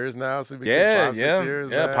 5 years now? So Yeah, 5, 6 yeah. years,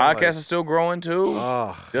 Yeah, man? podcast Like, is still growing too.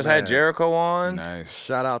 oh, Just man. had Jericho on. Nice.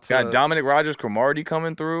 Shout out to Got Dominic Rogers Cromartie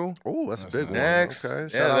coming through. Oh, that's a big one. Next. Okay. Yeah,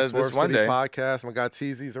 Shout out that's Swerve one City day. Podcast. We got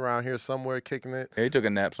TZ's around here somewhere kicking it. Yeah, he took a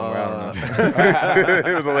nap somewhere. I don't know.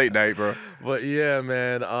 It was a late night, bro. But yeah,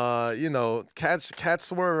 man, catch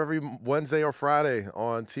Swerve every Wednesday or Friday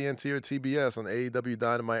on TNT or TBS on AEW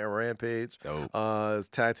Dynamite and Rampage. Dope. His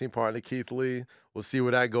tag team partner Keith Lee. We'll see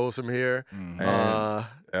where that goes from here.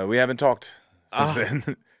 We haven't talked since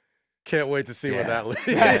then. Can't wait to see where that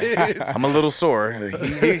leads. I'm a little sore.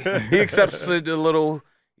 He accepts it a little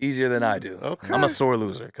easier than I do. Okay. I'm a sore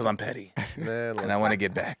loser because I'm petty, Man, and I want to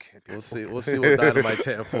get back. We'll see what Dynamite's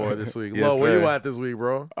hitting for this week. Yes, Lo, where you sir. at this week,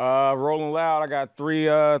 bro? Rolling Loud. I got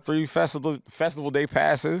three festival day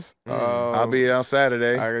passes. I'll be on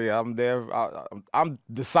Saturday. I'm there. I'm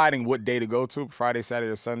deciding what day to go to, Friday,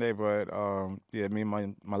 Saturday, or Sunday. But me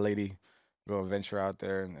and my lady go venture out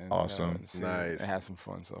there and Awesome. and see Nice. and have some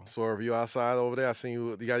fun. So Swerve, you outside over there? I seen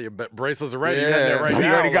you. You got your bracelets ready. Yeah. You got there right You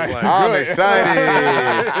now. already got- Like, I'm good.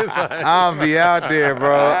 excited. It's like- I'll be out there,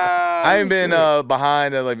 bro. I ain't been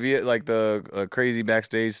behind the crazy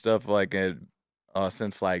backstage stuff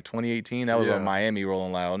since like 2018. That was Yeah. on Miami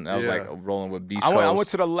Rolling Loud. And I was Yeah. like rolling with Beast I Coast. went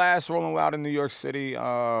to the last Rolling Loud in New York City.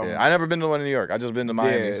 Yeah, I never been to one in New York. I just been to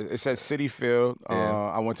Miami. Yeah, it's at City Field. Yeah.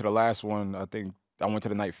 I went to the last one. I think I went to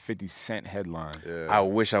the night 50 Cent headline. I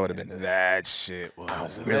wish I would have been to that. That shit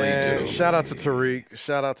was really Man, do. shout out to Tariq.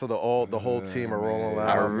 Shout out to the whole team of Rolling Loud.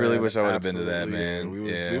 I really man. wish I would have been to that,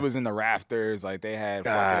 Absolutely. man. We was in the rafters. Like they had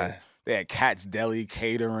God. they had Cat's Deli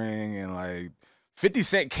catering and like 50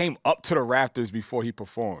 Cent came up to the rafters before he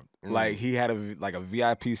performed. Like he had a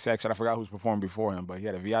VIP section. I forgot who was performing before him, but he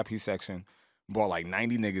had a VIP section. Brought like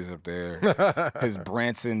 90 niggas up there. His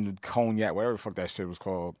Branson cognac, whatever the fuck that shit was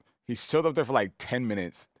called. He chilled up there for like 10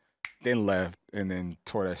 minutes, then left, and then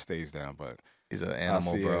tore that stage down. But He's an I'll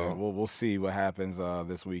animal, see, bro. We'll see what happens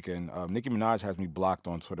this weekend. Nicki Minaj has me blocked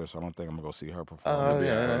on Twitter, so I don't think I'm gonna go see her perform.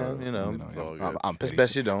 It's all good. I'm It's petty.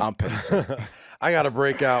 best you don't. I'm petty. too. I got to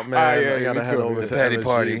break out, man. yeah, I got to me head too. over The to petty MSG,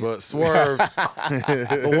 party. But Swerve,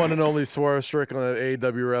 the one and only Swerve Strickland at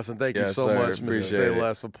AEW Wrestling. Thank you Yes, so sir. much, Mr. Appreciate Say it.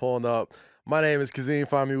 Less, for pulling up. My name is Kazim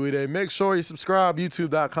Famiwide. Make sure you subscribe, Please.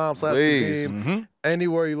 youtube.com/Kazim.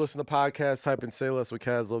 Anywhere you listen to podcasts, type in Say Less with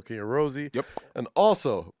Kaz, Loki, and Rosie. Yep. And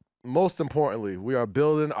also, most importantly, we are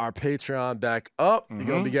building our Patreon back up. You're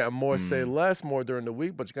going to be getting more Say Less, more during the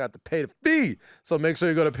week, but you got to pay the fee. So make sure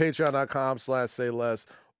you go to patreon.com/Say Less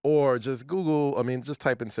or just just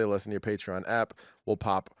type in Say Less in your Patreon app. We'll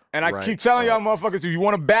pop. And I right keep telling y'all up. motherfuckers, if you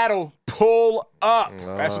want to battle, pull up.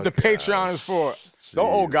 That's what the Patreon is for. Don't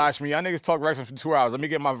old gosh me. Y'all niggas talk wrestling for 2 hours. Let me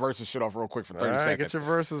get my versus shit off real quick for 30 All right, seconds. get your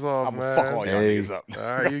verses off, I'm man. gonna fuck all y'all Hey. niggas up.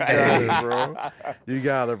 All right, you got it, bro. You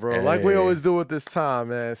got it, bro. Like we Hey. always do at this time,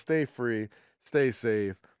 man. Stay free, stay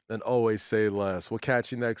safe, and always say less. We'll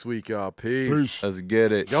catch you next week, y'all. Peace. Let's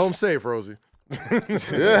get it. Go home safe, Rosie.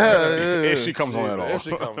 If she comes on at all. If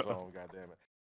she comes home, goddamn it.